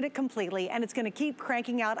for the unit completely, and it's gonna keep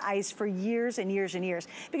cranking out ice for years and years and years.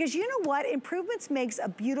 Because you know what? Improvements makes a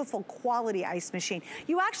beautiful quality ice machine.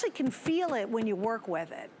 You actually can feel it when you work with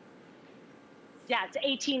it. Yeah, it's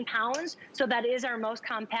 18 pounds, so that is our most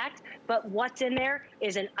compact, but what's in there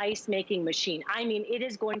is an ice making machine. I mean, it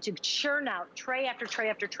is going to churn out tray after tray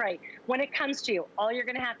after tray. When it comes to you, all you're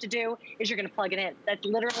gonna have to do is you're gonna plug it in. That's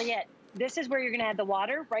literally it. This is where you're gonna add the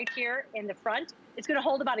water right here in the front. It's gonna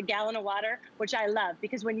hold about a gallon of water, which I love,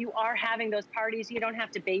 because when you are having those parties, you don't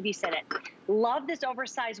have to babysit it. Love this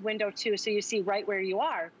oversized window too, so you see right where you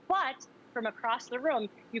are. But from across the room,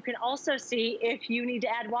 you can also see if you need to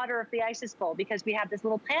add water if the ice is full, because we have this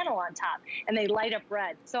little panel on top and they light up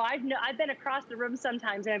red. So I've been across the room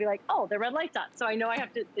sometimes and I'd be like, oh, the red light's on. So I know I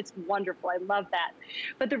have to, it's wonderful. I love that.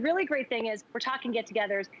 But the really great thing is we're talking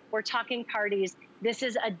get-togethers, we're talking parties. This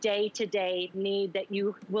is a day-to-day need that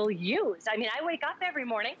you will use. I mean, I wake up every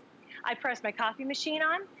morning, I press my coffee machine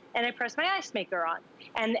on and I press my ice maker on.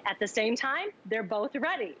 And at the same time, they're both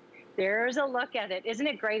ready. There's a look at it. Isn't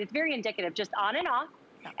it great? It's very indicative, just on and off.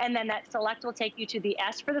 And then that select will take you to the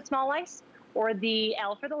S for the small ice or the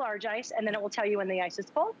L for the large ice. And then it will tell you when the ice is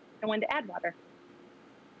full and when to add water.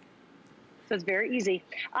 So it's very easy.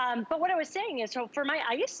 But what I was saying is, so for my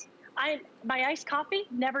ice, my iced coffee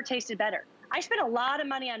never tasted better. I spent a lot of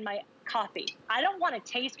money on my coffee. I don't want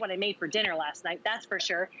to taste what I made for dinner last night, that's for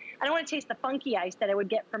sure. I don't want to taste the funky ice that I would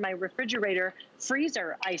get from my refrigerator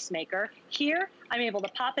freezer ice maker. Here, I'm able to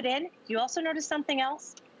pop it in. You also notice something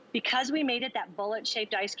else? Because we made it that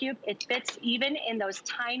bullet-shaped ice cube, it fits even in those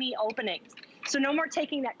tiny openings. So no more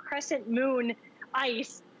taking that crescent moon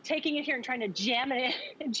ice, taking it here and trying to jam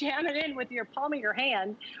it in with your palm of your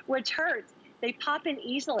hand, which hurts. They pop in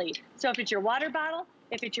easily. So if it's your water bottle,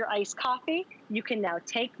 if it's your iced coffee, you can now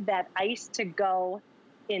take that ice to go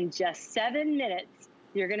in just 7 minutes.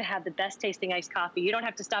 You're gonna have the best tasting iced coffee. You don't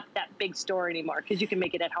have to stop at that big store anymore because you can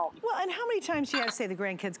make it at home. Well, and how many times do you have, say, the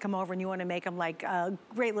grandkids come over and you wanna make them like a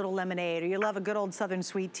great little lemonade, or you love a good old Southern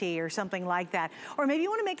sweet tea or something like that. Or maybe you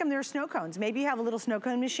wanna make them their snow cones. Maybe you have a little snow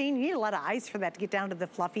cone machine. You need a lot of ice for that to get down to the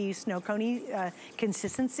fluffy snow coney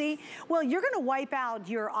consistency. Well, you're gonna wipe out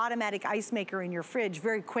your automatic ice maker in your fridge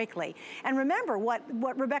very quickly. And remember what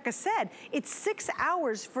Rebecca said, it's 6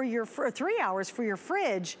 hours for your, 3 hours for your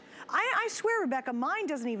fridge. I swear, Rebecca, mine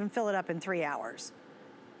doesn't even fill it up in 3 hours.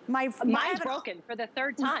 Mine's broken for the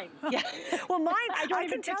 3rd time. Yeah. Well, mine, I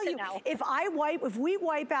can tell you, if we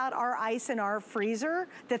wipe out our ice in our freezer,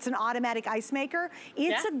 that's an automatic ice maker,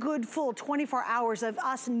 it's a good full 24 hours of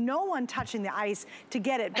no one touching the ice to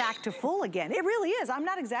get it back to full again. It really is. I'm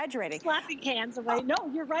not exaggerating. Slapping hands away. No,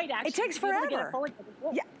 you're right, actually. It takes forever.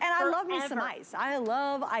 Yeah, and I love me some ice. I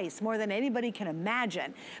love ice more than anybody can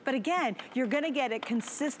imagine. But again, you're gonna get it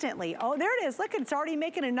consistently. Oh, there it is. Look, it's already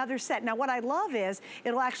making another set. Now, what I love is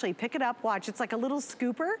it'll actually pick it up, watch, it's like a little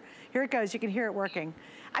scooper. Here it goes, you can hear it working.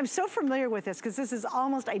 I'm so familiar with this because this is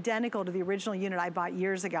almost identical to the original unit I bought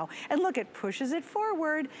years ago. And look, it pushes it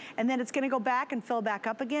forward, and then it's gonna go back and fill back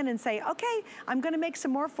up again and say, okay, I'm gonna make some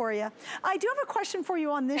more for you. I do have a question for you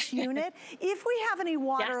on this unit. If we have any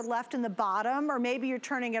water left in the bottom, or maybe you're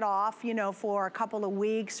turning it off, you know, for a couple of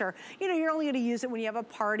weeks, or, you know, you're only gonna use it when you have a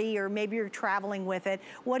party, or maybe you're traveling with it,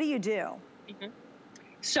 what do you do?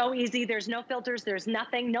 So easy, there's no filters, there's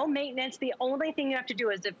nothing, no maintenance. The only thing you have to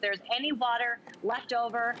do is if there's any water left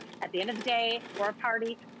over at the end of the day or a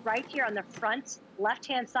party, right here on the front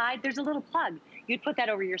left-hand side, there's a little plug. You'd put that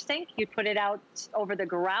over your sink, you'd put it out over the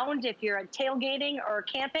ground if you're tailgating or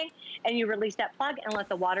camping, and you release that plug and let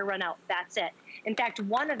the water run out. That's it. In fact,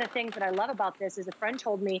 one of the things that I love about this is a friend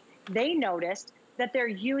told me they noticed that they're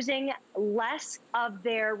using less of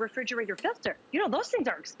their refrigerator filter. You know, those things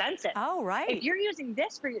are expensive. Oh, right. If you're using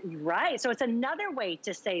this for your, so it's another way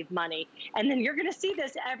to save money. And then you're gonna see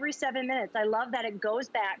this every 7 minutes. I love that it goes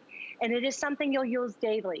back, and it is something you'll use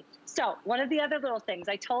daily. So one of the other little things,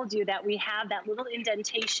 I told you that we have that little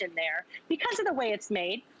indentation there because of the way it's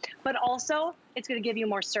made, but also it's gonna give you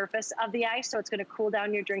more surface of the ice, so it's gonna cool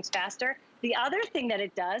down your drinks faster. The other thing that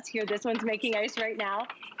it does, here, this one's making ice right now,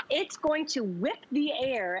 it's going to whip the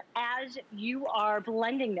air as you are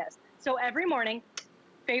blending this. So every morning,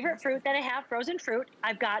 favorite fruit that I have, frozen fruit,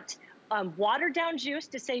 I've got watered down juice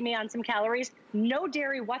to save me on some calories, no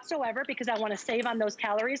dairy whatsoever because I want to save on those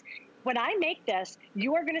calories. When I make this,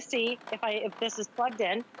 you are going to see, if this is plugged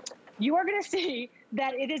in, you are going to see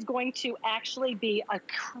that it is going to actually be a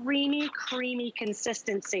creamy, creamy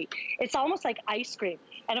consistency. It's almost like ice cream.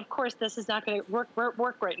 And of course, this is not going to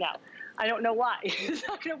work right now. I don't know why. It's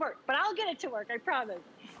not going to work, but I'll get it to work, I promise.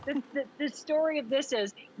 The story of this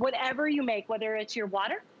is whatever you make, whether it's your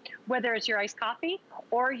water, whether it's your iced coffee,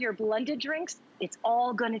 or your blended drinks, it's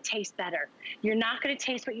all going to taste better. You're not going to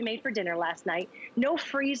taste what you made for dinner last night. No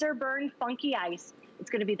freezer burn funky ice. It's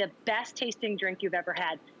going to be the best tasting drink you've ever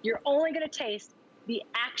had. You're only going to taste the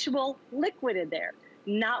actual liquid in there,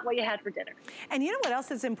 not what you had for dinner. And you know what else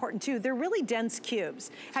is important too? They're really dense cubes.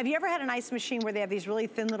 Have you ever had an ice machine where they have these really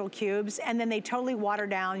thin little cubes and then they totally water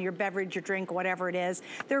down your beverage, your drink, whatever it is?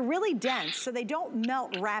 They're really dense, so they don't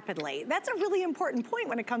melt rapidly. That's a really important point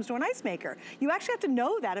when it comes to an ice maker. You actually have to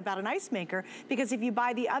know that about an ice maker, because if you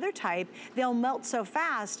buy the other type, they'll melt so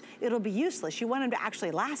fast, it'll be useless. You want them to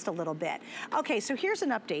actually last a little bit. Okay, so here's an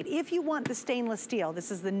update. If you want the stainless steel, this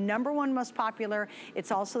is the #1 most popular.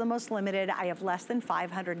 It's also the most limited. I have less than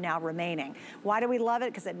 500 now remaining. Why do we love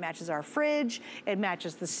it? Because it matches our fridge, it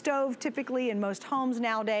matches the stove typically in most homes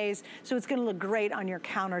nowadays, so it's gonna look great on your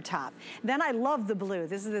countertop. Then I love the blue.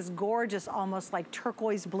 This is this gorgeous, almost like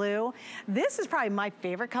turquoise blue. This is probably my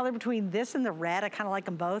favorite color between this and the red. I kind of like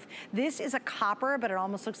them both. This is a copper, but it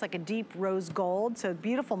almost looks like a deep rose gold, so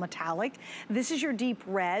beautiful metallic. This is your deep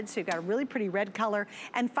red, so you've got a really pretty red color.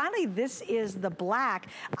 And finally, this is the black.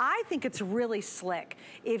 I think it's really slick.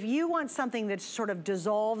 If you want something that's sort of of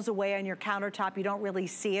dissolves away on your countertop. You don't really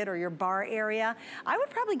see it, or your bar area. I would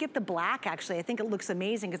probably get the black, actually. I think it looks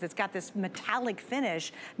amazing because it's got this metallic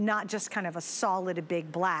finish, not just kind of a solid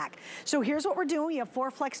big black. So here's what we're doing. We have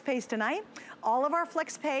 4 flex pays tonight. All of our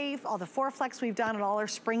flex pay, all the 4 flex we've done, and all our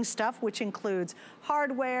spring stuff, which includes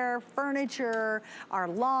hardware, furniture, our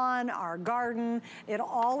lawn, our garden. It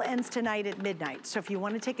all ends tonight at midnight. So if you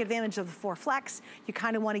want to take advantage of the 4 flex, you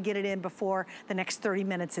kind of want to get it in before the next 30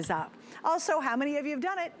 minutes is up. Also, how many of you have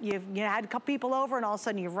done it? You've had a couple people over and all of a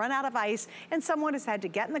sudden you've run out of ice and someone has had to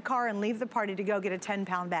get in the car and leave the party to go get a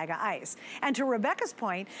 10-pound bag of ice. And to Rebecca's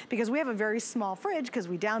point, because we have a very small fridge because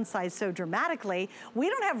we downsized so dramatically, we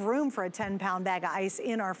don't have room for a 10-pound bag of ice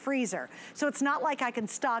in our freezer. So it's not like I can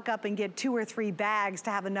stock up and get 2 or 3 bags to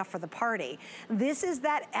have enough for the party. This is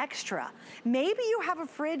that extra. Maybe you have a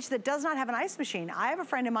fridge that does not have an ice machine. I have a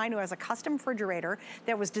friend of mine who has a custom refrigerator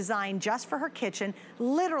that was designed just for her kitchen,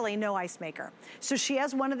 literally no ice maker. So she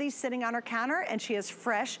has one of these sitting on her counter and she has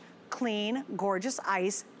fresh, clean, gorgeous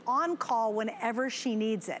ice on call whenever she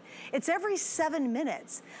needs it. It's every 7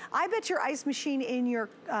 minutes. I bet your ice machine in your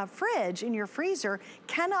fridge, in your freezer,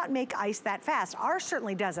 cannot make ice that fast. Ours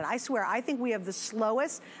certainly doesn't. I swear, I think we have the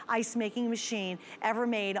slowest ice making machine ever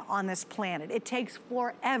made on this planet. It takes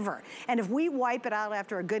forever. And if we wipe it out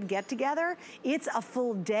after a good get together, it's a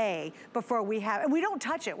full day before we have, and we don't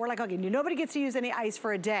touch it. We're like, okay, nobody gets to use any ice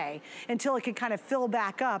for a day until it can kind of fill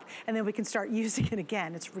back up and then we can start using it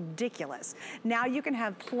again. It's ridiculous. Now you can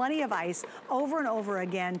have plenty of ice over and over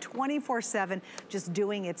again, 24/7, just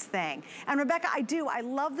doing its thing. And Rebecca, I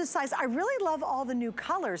love the size. I really love all the new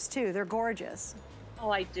colors too. They're gorgeous. Oh,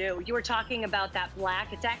 I do. You were talking about that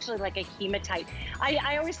black. It's actually like a hematite.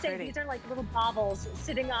 I always say these are like little baubles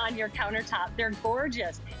sitting on your countertop. They're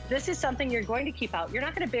gorgeous. This is something you're going to keep out. You're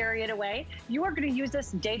not going to bury it away. You are going to use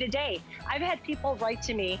this day to day. I've had people write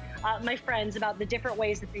to me, my friends, about the different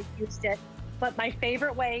ways that they've used it. But my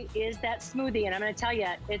favorite way is that smoothie. And I'm going to tell you,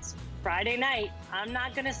 it's Friday night. I'm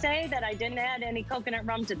not going to say that I didn't add any coconut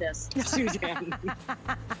rum to this, Suzanne.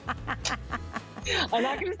 I'm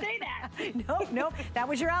not going to say that. Nope. That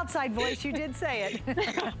was your outside voice. You did say it.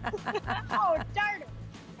 Oh, darn it.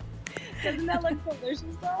 Doesn't that look delicious,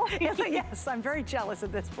 though? Yes, I'm very jealous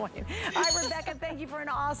at this point. All right, Rebecca, thank you for an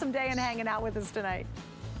awesome day and hanging out with us tonight.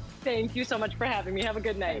 Thank you so much for having me. Have a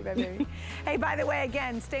good night. Hey, baby. Hey, by the way,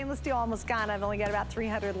 again, stainless steel almost gone. I've only got about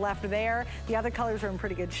 300 left there. The other colors are in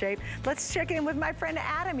pretty good shape. Let's check in with my friend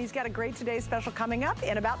Adam. He's got a great Today's Special coming up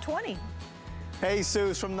in about 20. Hey,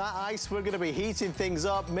 Suze, from that ice, we're going to be heating things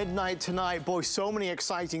up midnight tonight. Boy, so many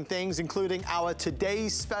exciting things, including our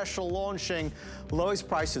Today's Special launching lowest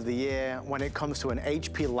price of the year when it comes to an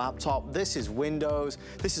HP laptop. This is Windows.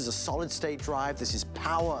 This is a solid-state drive. This is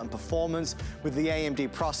power and performance with the AMD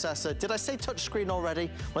processor. Did I say touchscreen already?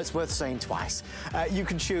 Well, it's worth saying twice. You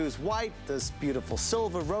can choose white. There's beautiful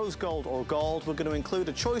silver, rose gold, or gold. We're going to include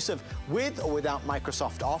a choice of with or without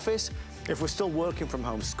Microsoft Office. If we're still working from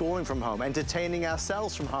home, schooling from home, entertaining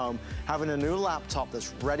ourselves from home, having a new laptop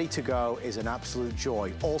that's ready to go is an absolute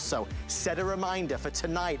joy. Also, set a reminder for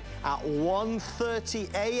tonight at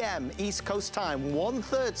 1:30 a.m. East Coast time,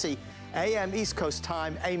 1:30 a.m. East Coast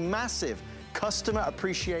time, a massive customer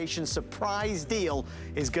appreciation surprise deal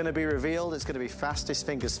is going to be revealed. It's going to be fastest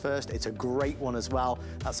fingers first. It's a great one as well.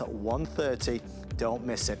 That's at 1:30. Don't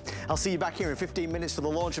miss it. I'll see you back here in 15 minutes for the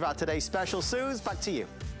launch of our Today's Special. Suze, back to you.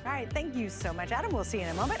 All right, thank you so much, Adam. We'll see you in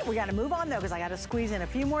a moment. We got to move on, though, because I got to squeeze in a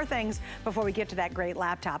few more things before we get to that great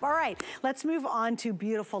laptop. All right, let's move on to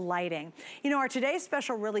beautiful lighting. You know, our Today's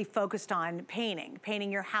Special really focused on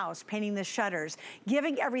painting your house, painting the shutters,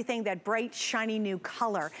 giving everything that bright, shiny new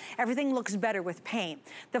color. Everything looks better with paint.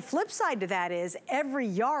 The flip side to that is every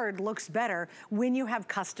yard looks better when you have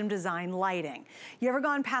custom design lighting. You ever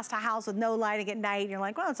gone past a house with no lighting at night and you're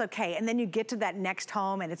like, well, it's okay. And then you get to that next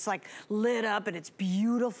home and it's like lit up and it's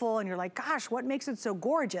beautiful. And you're like, gosh, what makes it so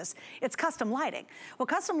gorgeous? It's custom lighting. Well,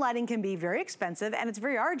 custom lighting can be very expensive and it's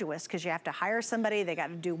very arduous because you have to hire somebody, they got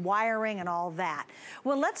to do wiring and all that.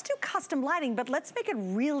 Well, let's do custom lighting, but let's make it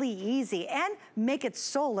really easy and make it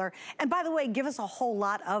solar. And by the way, give us a whole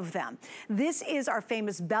lot of them. This is our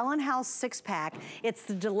famous Bell & House 6-pack. It's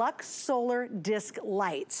the Deluxe Solar Disc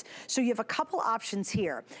Lights. So you have a couple options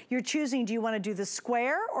here. You're choosing, do you want to do the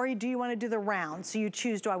square or do you want to do the round? So you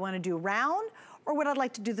choose, do I want to do round? Or would I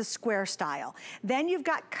like to do the square style? Then you've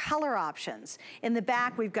got color options. In the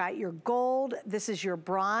back, we've got your gold, this is your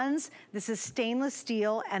bronze, this is stainless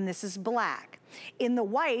steel, and this is black. In the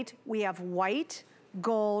white, we have white,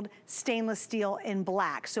 gold, stainless steel, and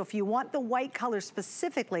black. So if you want the white color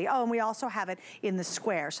specifically, oh, and we also have it in the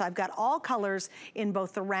square. So I've got all colors in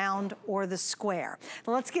both the round or the square.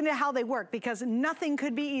 Now let's get into how they work, because nothing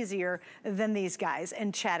could be easier than these guys.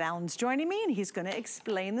 And Chad Allen's joining me, and he's gonna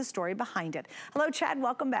explain the story behind it. Hello, Chad,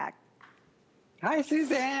 welcome back. Hi,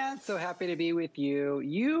 Suzanne. So happy to be with you.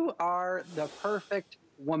 You are the perfect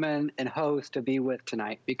woman and host to be with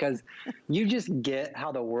tonight, because you just get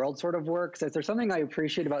how the world sort of works. If there's something I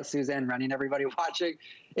appreciate about Suzanne running, everybody watching,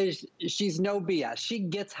 is she's no BS. She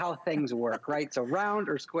gets how things work, right? So round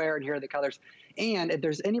or square, and here are the colors. And if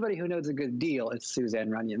there's anybody who knows a good deal, it's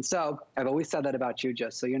Suzanne Runyon. So I've always said that about you,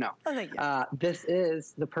 just so you know. Oh, thank you. This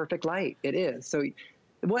is the perfect light. It is. So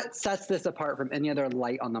what sets this apart from any other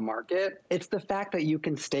light on the market? It's the fact that you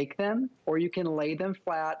can stake them, or you can lay them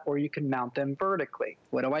flat, or you can mount them vertically.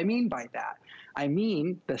 What do I mean by that? I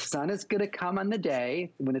mean, the sun is going to come on the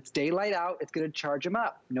day. When it's daylight out, it's going to charge them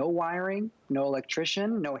up. No wiring, no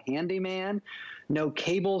electrician, no handyman, no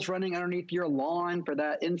cables running underneath your lawn for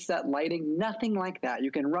that inset lighting, nothing like that.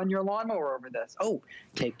 You can run your lawnmower over this. Oh,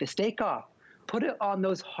 take the stake off. Put it on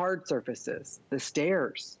those hard surfaces, the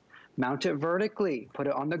stairs. Mount it vertically, put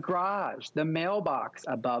it on the garage, the mailbox,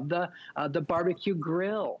 above the barbecue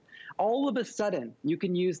grill. All of a sudden, you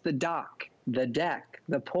can use the dock, the deck,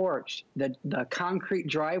 the porch, the concrete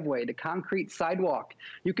driveway, the concrete sidewalk.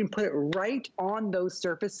 You can put it right on those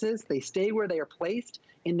surfaces. They stay where they are placed,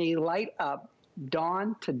 and they light up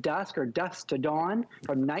dawn to dusk, or dusk to dawn,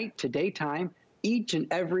 from night to daytime, each and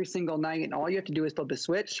every single night. And all you have to do is flip a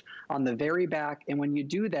switch on the very back. And when you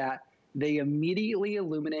do that, they immediately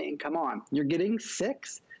illuminate and come on. You're getting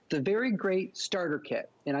 6. It's a very great starter kit.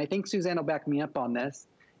 And I think Suzanne will back me up on this.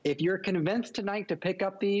 If you're convinced tonight to pick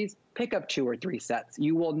up these, pick up 2 or 3 sets.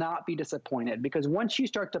 You will not be disappointed, because once you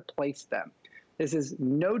start to place them, this is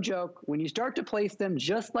no joke. When you start to place them,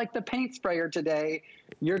 just like the paint sprayer today,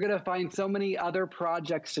 you're going to find so many other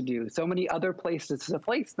projects to do, so many other places to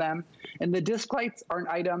place them. And the disc lights are an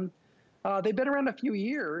item. They've been around a few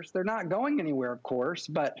years. They're not going anywhere, of course,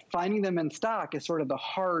 but finding them in stock is sort of the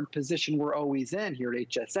hard position we're always in here at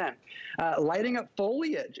HSN. Lighting up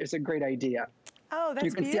foliage is a great idea. Oh,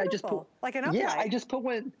 that's beautiful. See, I just put, like an uplight. Yeah, I just put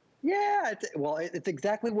one. Yeah, it's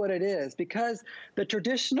exactly what it is, because the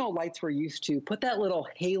traditional lights we're used to put that little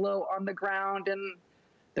halo on the ground, and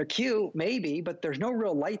they're cute, maybe, but there's no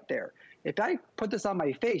real light there. If I put this on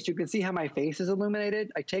my face, you can see how my face is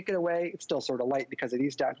illuminated. I take it away. It's still sort of light because of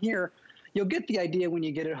these down here. You'll get the idea when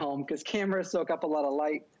you get it home, because cameras soak up a lot of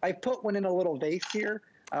light. I put one in a little vase here.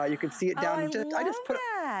 You can see it down. I just put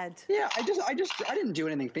that. Yeah, I didn't do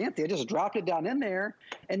anything fancy. I just dropped it down in there,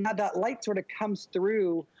 and now that light sort of comes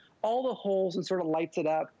through all the holes and sort of lights it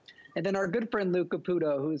up. And then our good friend Lou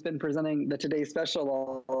Caputo, who's been presenting the Today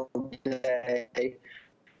Special all day,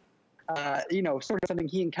 sort of something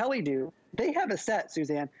he and Kelly do. They have a set,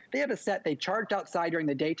 Suzanne. They have a set they charge outside during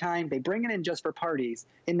the daytime. They bring it in just for parties,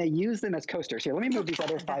 and they use them as coasters. Here, let me move these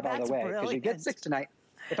other 5 out of the way, because you get 6 tonight.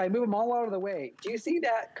 If I move them all out of the way, do you see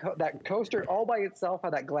that coaster all by itself,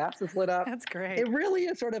 how that glass is lit up? That's great. It really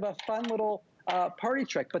is sort of a fun little party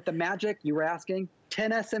trick. But the magic, you were asking,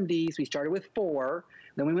 10 SMDs. We started with 4.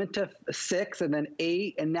 Then we went to 6, and then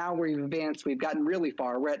 8, and now we've advanced. We've gotten really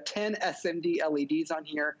far. We're at 10 SMD LEDs on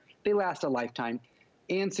here. They last a lifetime.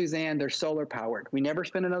 And Suzanne, they're solar powered. We never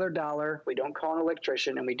spend another dollar. We don't call an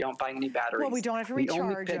electrician, and we don't buy any batteries. Well, we don't have to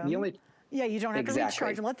recharge them. Yeah, you don't have to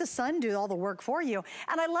recharge and let the sun do all the work for you.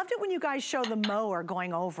 And I loved it when you guys show the mower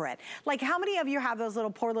going over it. Like, how many of you have those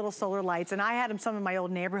poor little solar lights? And I had them some in my old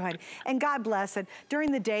neighborhood. And God bless it,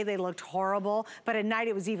 during the day they looked horrible, but at night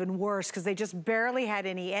it was even worse, because they just barely had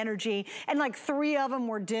any energy. And like 3 of them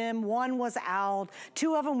were dim, 1 was out,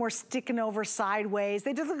 2 of them were sticking over sideways.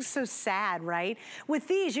 They just look so sad, right? With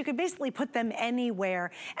these, you could basically put them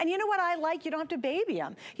anywhere. And you know what I like? You don't have to baby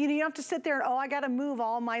them. You don't have to sit there and, oh, I got to move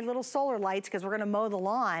all my little solar lights because we're going to mow the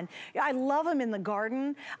lawn. I love them in the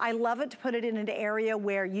garden. I love it to put it in an area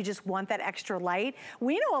where you just want that extra light.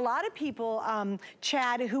 We know a lot of people,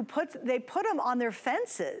 Chad, who they put them on their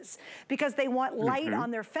fences because they want light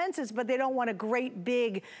on their fences, but they don't want a great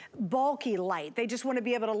big bulky light. They just want to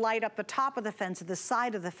be able to light up the top of the fence or the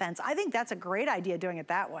side of the fence. I think that's a great idea, doing it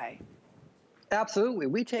that way. Absolutely.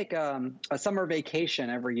 We take a summer vacation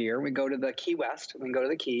every year. We go to the Key West. We go to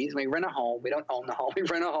the Keys. We rent a home. We don't own the home. We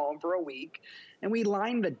rent a home for a week. And we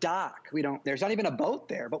line the dock. There's not even a boat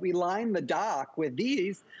there, but we line the dock with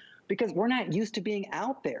these because we're not used to being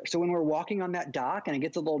out there. So when we're walking on that dock and it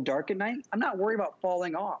gets a little dark at night, I'm not worried about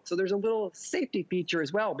falling off. So there's a little safety feature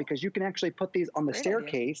as well, because you can actually put these on the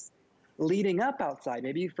staircase leading up outside.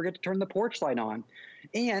 Maybe you forget to turn the porch light on.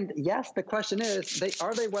 And yes, the question is,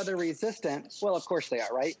 are they weather resistant? Well, of course they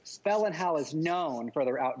are, right? Bell & Howell is known for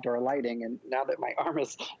their outdoor lighting, and now that my arm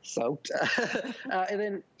is soaked, and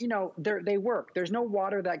then, you know, they work. There's no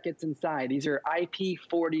water that gets inside. These are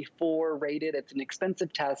IP44 rated. It's an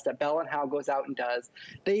expensive test that Bell & Howell goes out and does.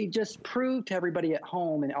 They just prove to everybody at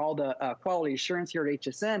home and all the quality assurance here at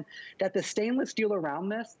HSN that the stainless steel around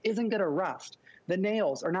this isn't going to rust. The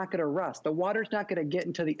nails are not going to rust. The water's not going to get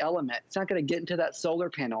into the element. It's not going to get into that solar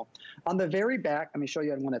panel. On the very back, let me show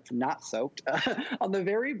you one that's not soaked. On the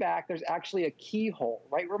very back, there's actually a keyhole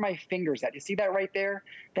right where my finger's at. You see that right there?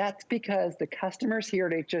 That's because the customers here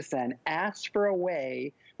at HSN asked for a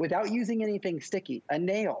way, without using anything sticky, a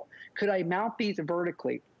nail. Could I mount these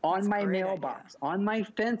vertically on my mailbox, on my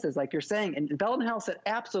fences, like you're saying? And Bell & Howell said,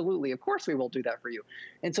 absolutely, of course we will do that for you.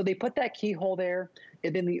 And so they put that keyhole there.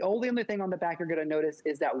 And then the only other thing on the back you're going to notice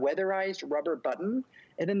is that weatherized rubber button.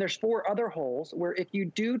 And then there's 4 other holes where if you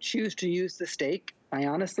do choose to use the stake, I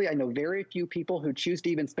know very few people who choose to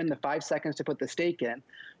even spend the 5 seconds to put the stake in.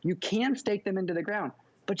 You can stake them into the ground,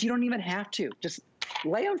 but you don't even have to. Just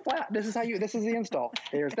lay them flat. This is the install.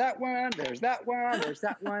 There's that one, there's that one, there's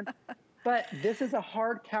that one. But this is a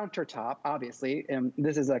hard countertop, obviously, and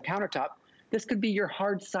this is a countertop. This could be your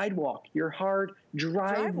hard sidewalk, your hard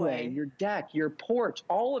driveway, your deck, your porch,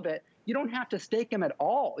 all of it. You don't have to stake them at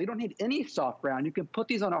all. You don't need any soft ground. You can put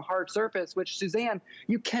these on a hard surface, which, Suzanne,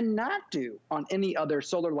 you cannot do on any other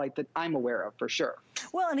solar light that I'm aware of, for sure.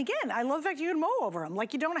 Well, and again, I love the fact you can mow over them.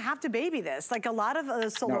 Like, you don't have to baby this. Like a lot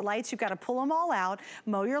of solar lights, you've got to pull them all out,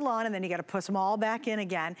 mow your lawn, and then you got to put them all back in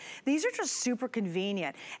again. These are just super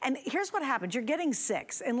convenient. And here's what happens. You're getting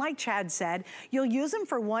 6. And like Chad said, you'll use them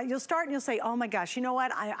for one. You'll start and you'll say, oh my gosh, you know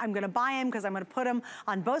what? I'm going to buy them because I'm going to put them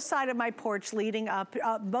on both sides of my porch leading up,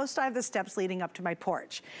 both sides of the steps leading up to my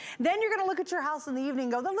porch. Then you're going to look at your house in the evening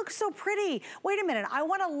and go, that looks so pretty. Wait a minute. I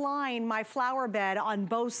want to line my flower bed on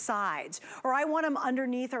both sides, or I want them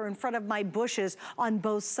underneath or in front of my bushes on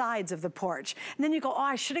both sides of the porch. And then you go, oh,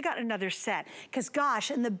 I should have gotten another set. Because gosh,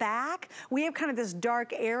 in the back, we have kind of this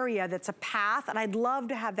dark area that's a path, and I'd love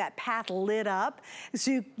to have that path lit up.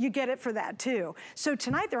 So you get it for that too. So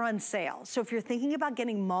tonight they're on sale. So if you're thinking about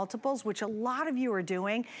getting multiples, which a lot of you are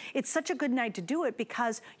doing, it's such a good night to do it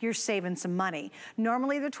because you're saving some money.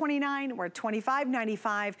 Normally they're $29, we're at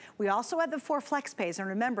 $25.95. We also have the 4 flex pays, and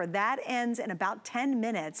remember, that ends in about 10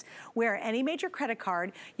 minutes, where any major credit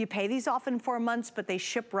card, you pay these off in 4 months, but they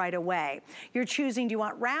ship right away. You're choosing, do you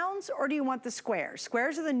want rounds or do you want the squares?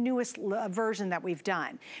 Squares are the newest version that we've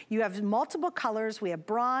done. You have multiple colors. We have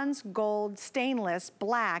bronze, gold, stainless,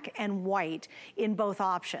 black, and white in both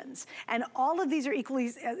options. And all of these are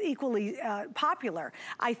equally popular.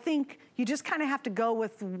 I think you just kind of have to go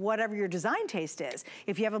with whatever your design taste is.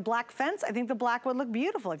 If you have a black fence, I think the black would look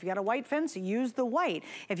beautiful. If you got a white fence, use the white.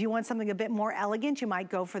 If you want something a bit more elegant, you might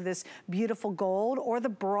go for this beautiful gold, or the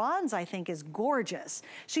bronze, I think, is gorgeous.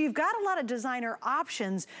 So you've got a lot of designer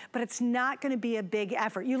options, but it's not going to be a big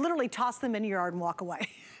effort. You literally toss them in your yard and walk away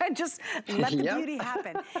and just let the beauty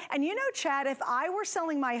happen. And you know, Chad, if I were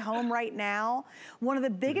selling my home right now, one of the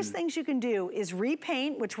biggest things you can do is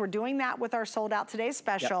repaint, which we're doing that with our Sold Out Today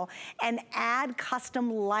special, and add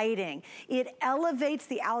custom lighting. It elevates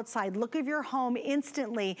the outside look of your home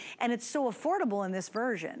instantly, and it's so affordable in this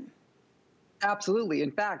version. Absolutely.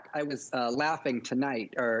 In fact, I was laughing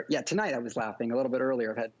tonight, tonight I was laughing a little bit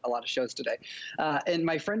earlier. I've had a lot of shows today. And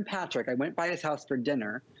my friend Patrick, I went by his house for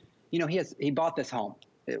dinner. You know, he bought this home.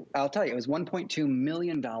 I'll tell you, it was $1.2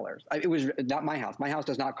 million. It was not my house. My house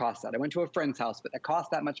does not cost that. I went to a friend's house, but it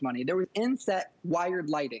cost that much money. There was inset wired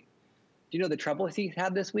lighting. Do you know the trouble he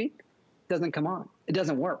had this week? It doesn't come on. It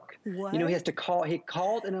doesn't work. What? You know, he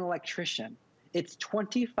called an electrician. It's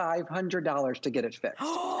 $2,500 to get it fixed.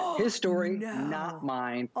 His story, not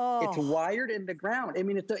mine. It's wired in the ground. I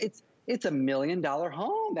mean, it's $1 million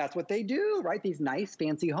home. That's what they do, right? These nice,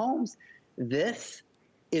 fancy homes. This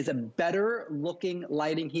is a better looking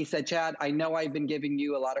lighting. He said, Chad, I know I've been giving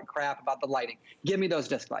you a lot of crap about the lighting. Give me those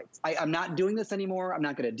disc lights. I'm not doing this anymore. I'm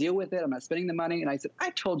not going to deal with it. I'm not spending the money. And I said, I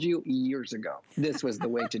told you years ago this was the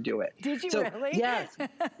way to do it. Did you really? Yes.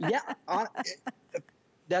 Yeah.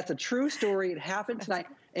 That's a true story. It happened tonight.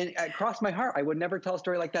 And it crossed my heart. I would never tell a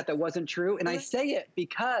story like that wasn't true. And I say it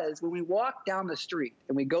because when we walk down the street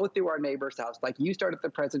and we go through our neighbor's house, like you started the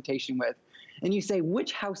presentation with, and you say,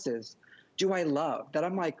 which houses do I love? That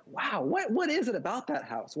I'm like, wow, what is it about that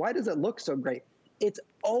house? Why does it look so great? It's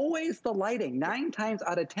always the lighting, 9 times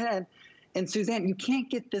out of 10. And Suzanne, you can't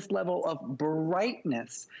get this level of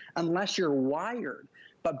brightness unless you're wired.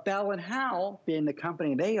 But Bell & Howell, being the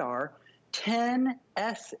company they are, 10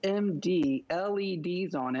 SMD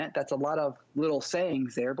LEDs on it. That's a lot of little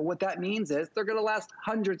sayings there, but what that means is they're going to last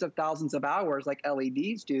hundreds of thousands of hours like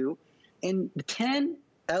LEDs do. And 10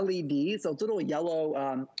 LEDs, those little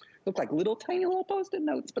yellow, look like little tiny little Post-it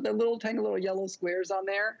notes, but they're little tiny little yellow squares on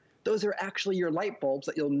there. Those are actually your light bulbs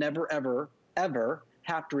that you'll never, ever, ever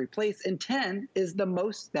have to replace. And 10 is the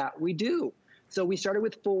most that we do. So we started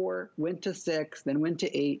with 4, went to 6, then went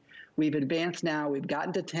to 8. We've advanced now. We've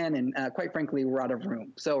gotten to 10, and quite frankly, we're out of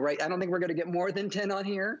room. So, right, I don't think we're going to get more than 10 on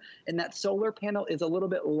here. And that solar panel is a little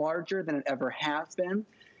bit larger than it ever has been.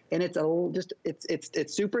 And it's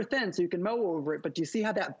it's super thin, so you can mow over it. But do you see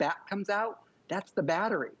how that back comes out? That's the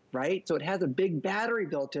battery, right? So it has a big battery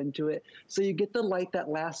built into it. So you get the light that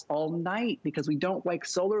lasts all night, because we don't like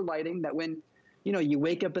solar lighting that when you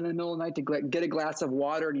wake up in the middle of the night to get a glass of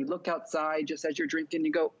water and you look outside just as you're drinking,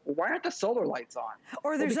 you go, why aren't the solar lights on?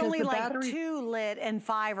 Or there's only like 2 lit and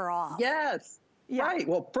 5 are off. Yes. Yeah. Right.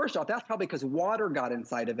 Well, first off, that's probably because water got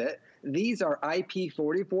inside of it. These are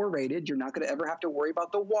IP44 rated. You're not going to ever have to worry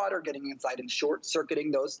about the water getting inside and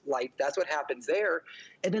short-circuiting those lights. That's what happens there.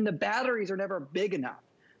 And then the batteries are never big enough.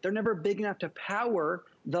 They're never big enough to power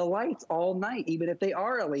the lights all night, even if they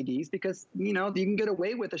are LEDs, because, you can get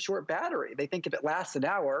away with a short battery. They think if it lasts an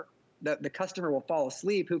hour, the customer will fall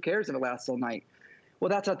asleep. Who cares if it lasts all night? Well,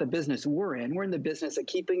 that's not the business we're in. We're in the business of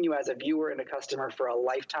keeping you as a viewer and a customer for a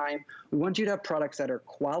lifetime. We want you to have products that are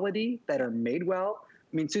quality, that are made well.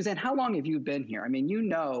 I mean, Suzanne, how long have you been here? I mean,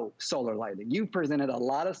 solar lighting. You've presented a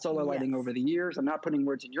lot of solar lighting over the years. I'm not putting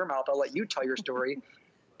words in your mouth. I'll let you tell your story.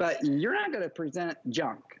 But you're not going to present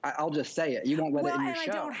junk. I'll just say it. You won't let it in your show. Well,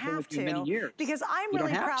 and I don't have to, many years. Because I'm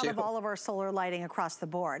really proud of all of our solar lighting across the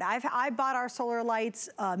board. I bought our solar lights,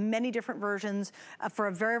 many different versions, for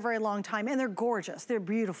a very, very long time, and they're gorgeous. They're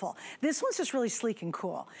beautiful. This one's just really sleek and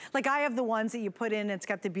cool. Like, I have the ones that you put in, it's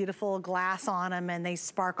got the beautiful glass on them, and they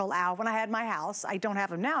sparkle out. When I had my house, I don't have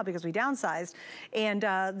them now because we downsized, and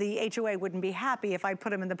the HOA wouldn't be happy if I put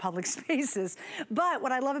them in the public spaces. But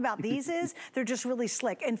what I love about these is they're just really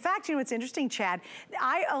slick. In fact, what's interesting, Chad,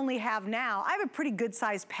 I have a pretty good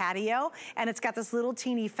sized patio, and it's got this little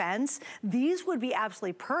teeny fence. These would be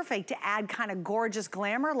absolutely perfect to add kind of gorgeous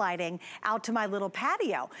glamour lighting out to my little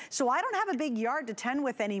patio. So I don't have a big yard to tend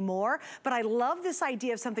with anymore, but I love this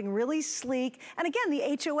idea of something really sleek. And again,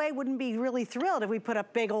 the HOA wouldn't be really thrilled if we put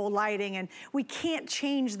up big old lighting, and we can't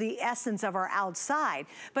change the essence of our outside.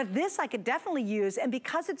 But this I could definitely use, and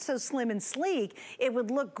because it's so slim and sleek, it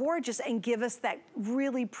would look gorgeous and give us that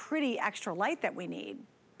really pretty extra light that we need.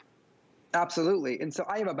 Absolutely. And so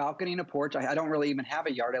I have a balcony and a porch. I don't really even have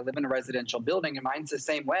a yard. I live in a residential building, and mine's the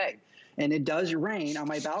same way. And it does rain on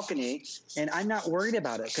my balcony, and I'm not worried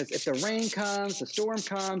about it, because if the rain comes, the storm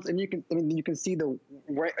comes, and you can see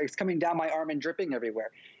it's coming down my arm and dripping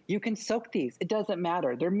everywhere. You can soak these. It doesn't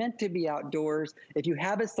matter. They're meant to be outdoors. If you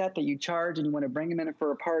have a set that you charge and you want to bring them in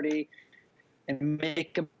for a party and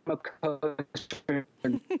make them a coaster.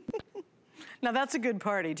 Now that's a good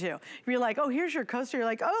party too. If you're like, oh, here's your coaster, you're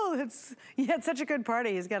like, oh, it's such a good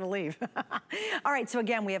party, he's gotta leave. All right, so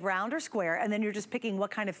again, we have round or square, and then you're just picking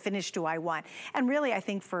what kind of finish do I want. And really, I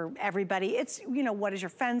think for everybody, it's, what is your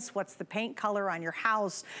fence? What's the paint color on your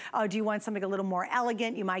house? Do you want something a little more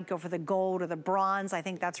elegant? You might go for the gold or the bronze. I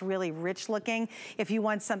think that's really rich looking. If you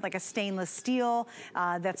want something like a stainless steel,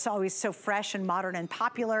 that's always so fresh and modern and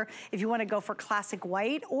popular. If you wanna go for classic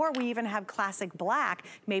white, or we even have classic black,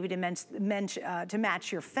 maybe to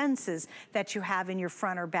match your fences that you have in your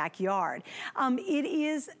front or backyard. It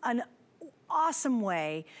is an awesome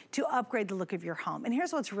way to upgrade the look of your home. And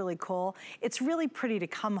here's what's really cool. It's really pretty to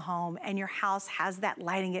come home and your house has that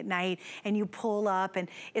lighting at night, and you pull up, and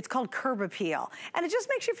it's called curb appeal. And it just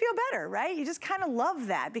makes you feel better, right? You just kind of love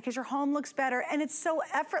that because your home looks better, and it's so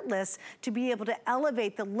effortless to be able to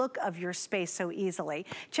elevate the look of your space so easily.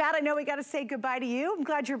 Chad, I know we got to say goodbye to you. I'm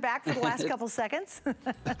glad you're back for the last couple seconds.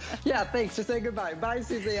 Yeah, thanks. Just say goodbye. Bye,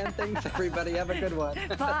 Suzanne. Thanks, everybody. Have a good one.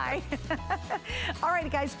 Bye. All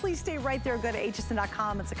right, guys, please stay right there. Go to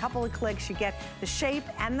hsn.com. It's a couple of clicks. You get the shape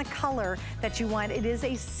and the color that you want. It is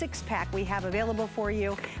a 6-pack we have available for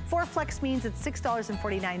you. 4 flex means it's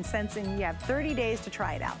 $6.49, and you have 30 days to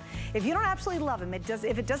try it out. If you don't absolutely love them,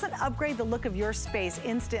 if it doesn't upgrade the look of your space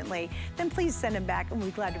instantly, then please send them back, and we'll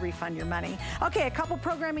be glad to refund your money. Okay, a couple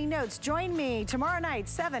programming notes. Join me tomorrow night,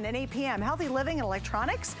 7 and 8 p.m. Healthy Living and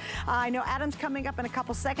Electronics. I know Adam's coming up in a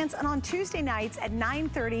couple seconds, and on Tuesday nights at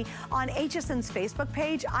 9:30 on HSN's Facebook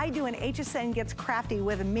page, I do an HSN Gets Crafty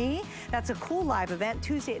with me. That's a cool live event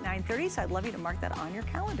Tuesday at 9:30, so I'd love you to mark that on your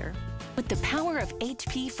calendar. With the power of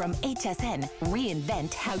HP from HSN,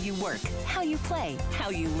 reinvent how you work, how you play, how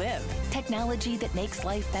you live. Technology that makes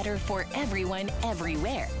life better for everyone,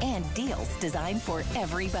 everywhere, and deals designed for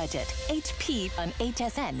every budget. HP on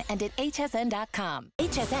HSN and at hsn.com.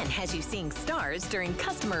 HSN has you seeing stars during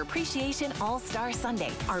Customer Appreciation All-Star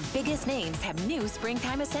Sunday. Our biggest names have new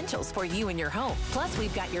springtime essentials for you and your home. Plus,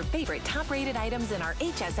 we've got your favorite top-rated items in our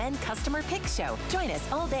HSN Customer Pick Show. Join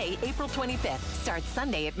us all day, April 25th. Starts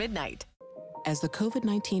Sunday at midnight. As the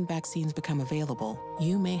COVID-19 vaccines become available,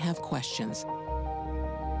 you may have questions.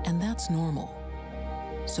 And that's normal.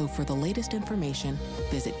 So for the latest information,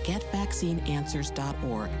 visit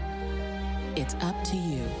getvaccineanswers.org. It's up to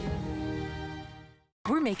you.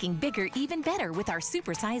 We're making bigger even better with our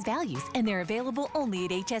supersize values, and they're available only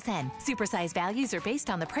at HSN. Supersize values are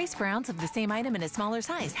based on the price per ounce of the same item in a smaller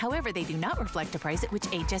size. However, they do not reflect the price at which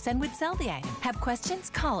HSN would sell the item. Have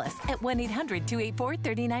questions? Call us at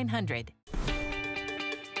 1-800-284-3900.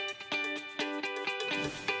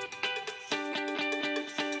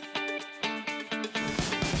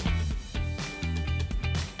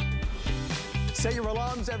 Set your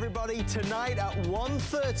alarms, everybody. Tonight at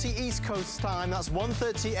 1:30 East Coast time, that's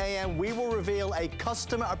 1:30 a.m., we will reveal a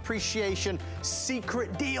customer appreciation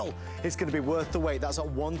secret deal. It's going to be worth the wait. That's at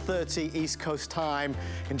 1:30 East Coast time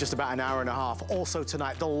in just about an hour and a half. Also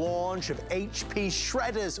tonight, the launch of HP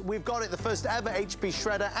Shredders. We've got it, the first ever HP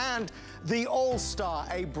Shredder, and the All-Star,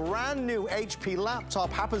 a brand new HP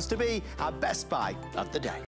laptop, happens to be our Best Buy of the day.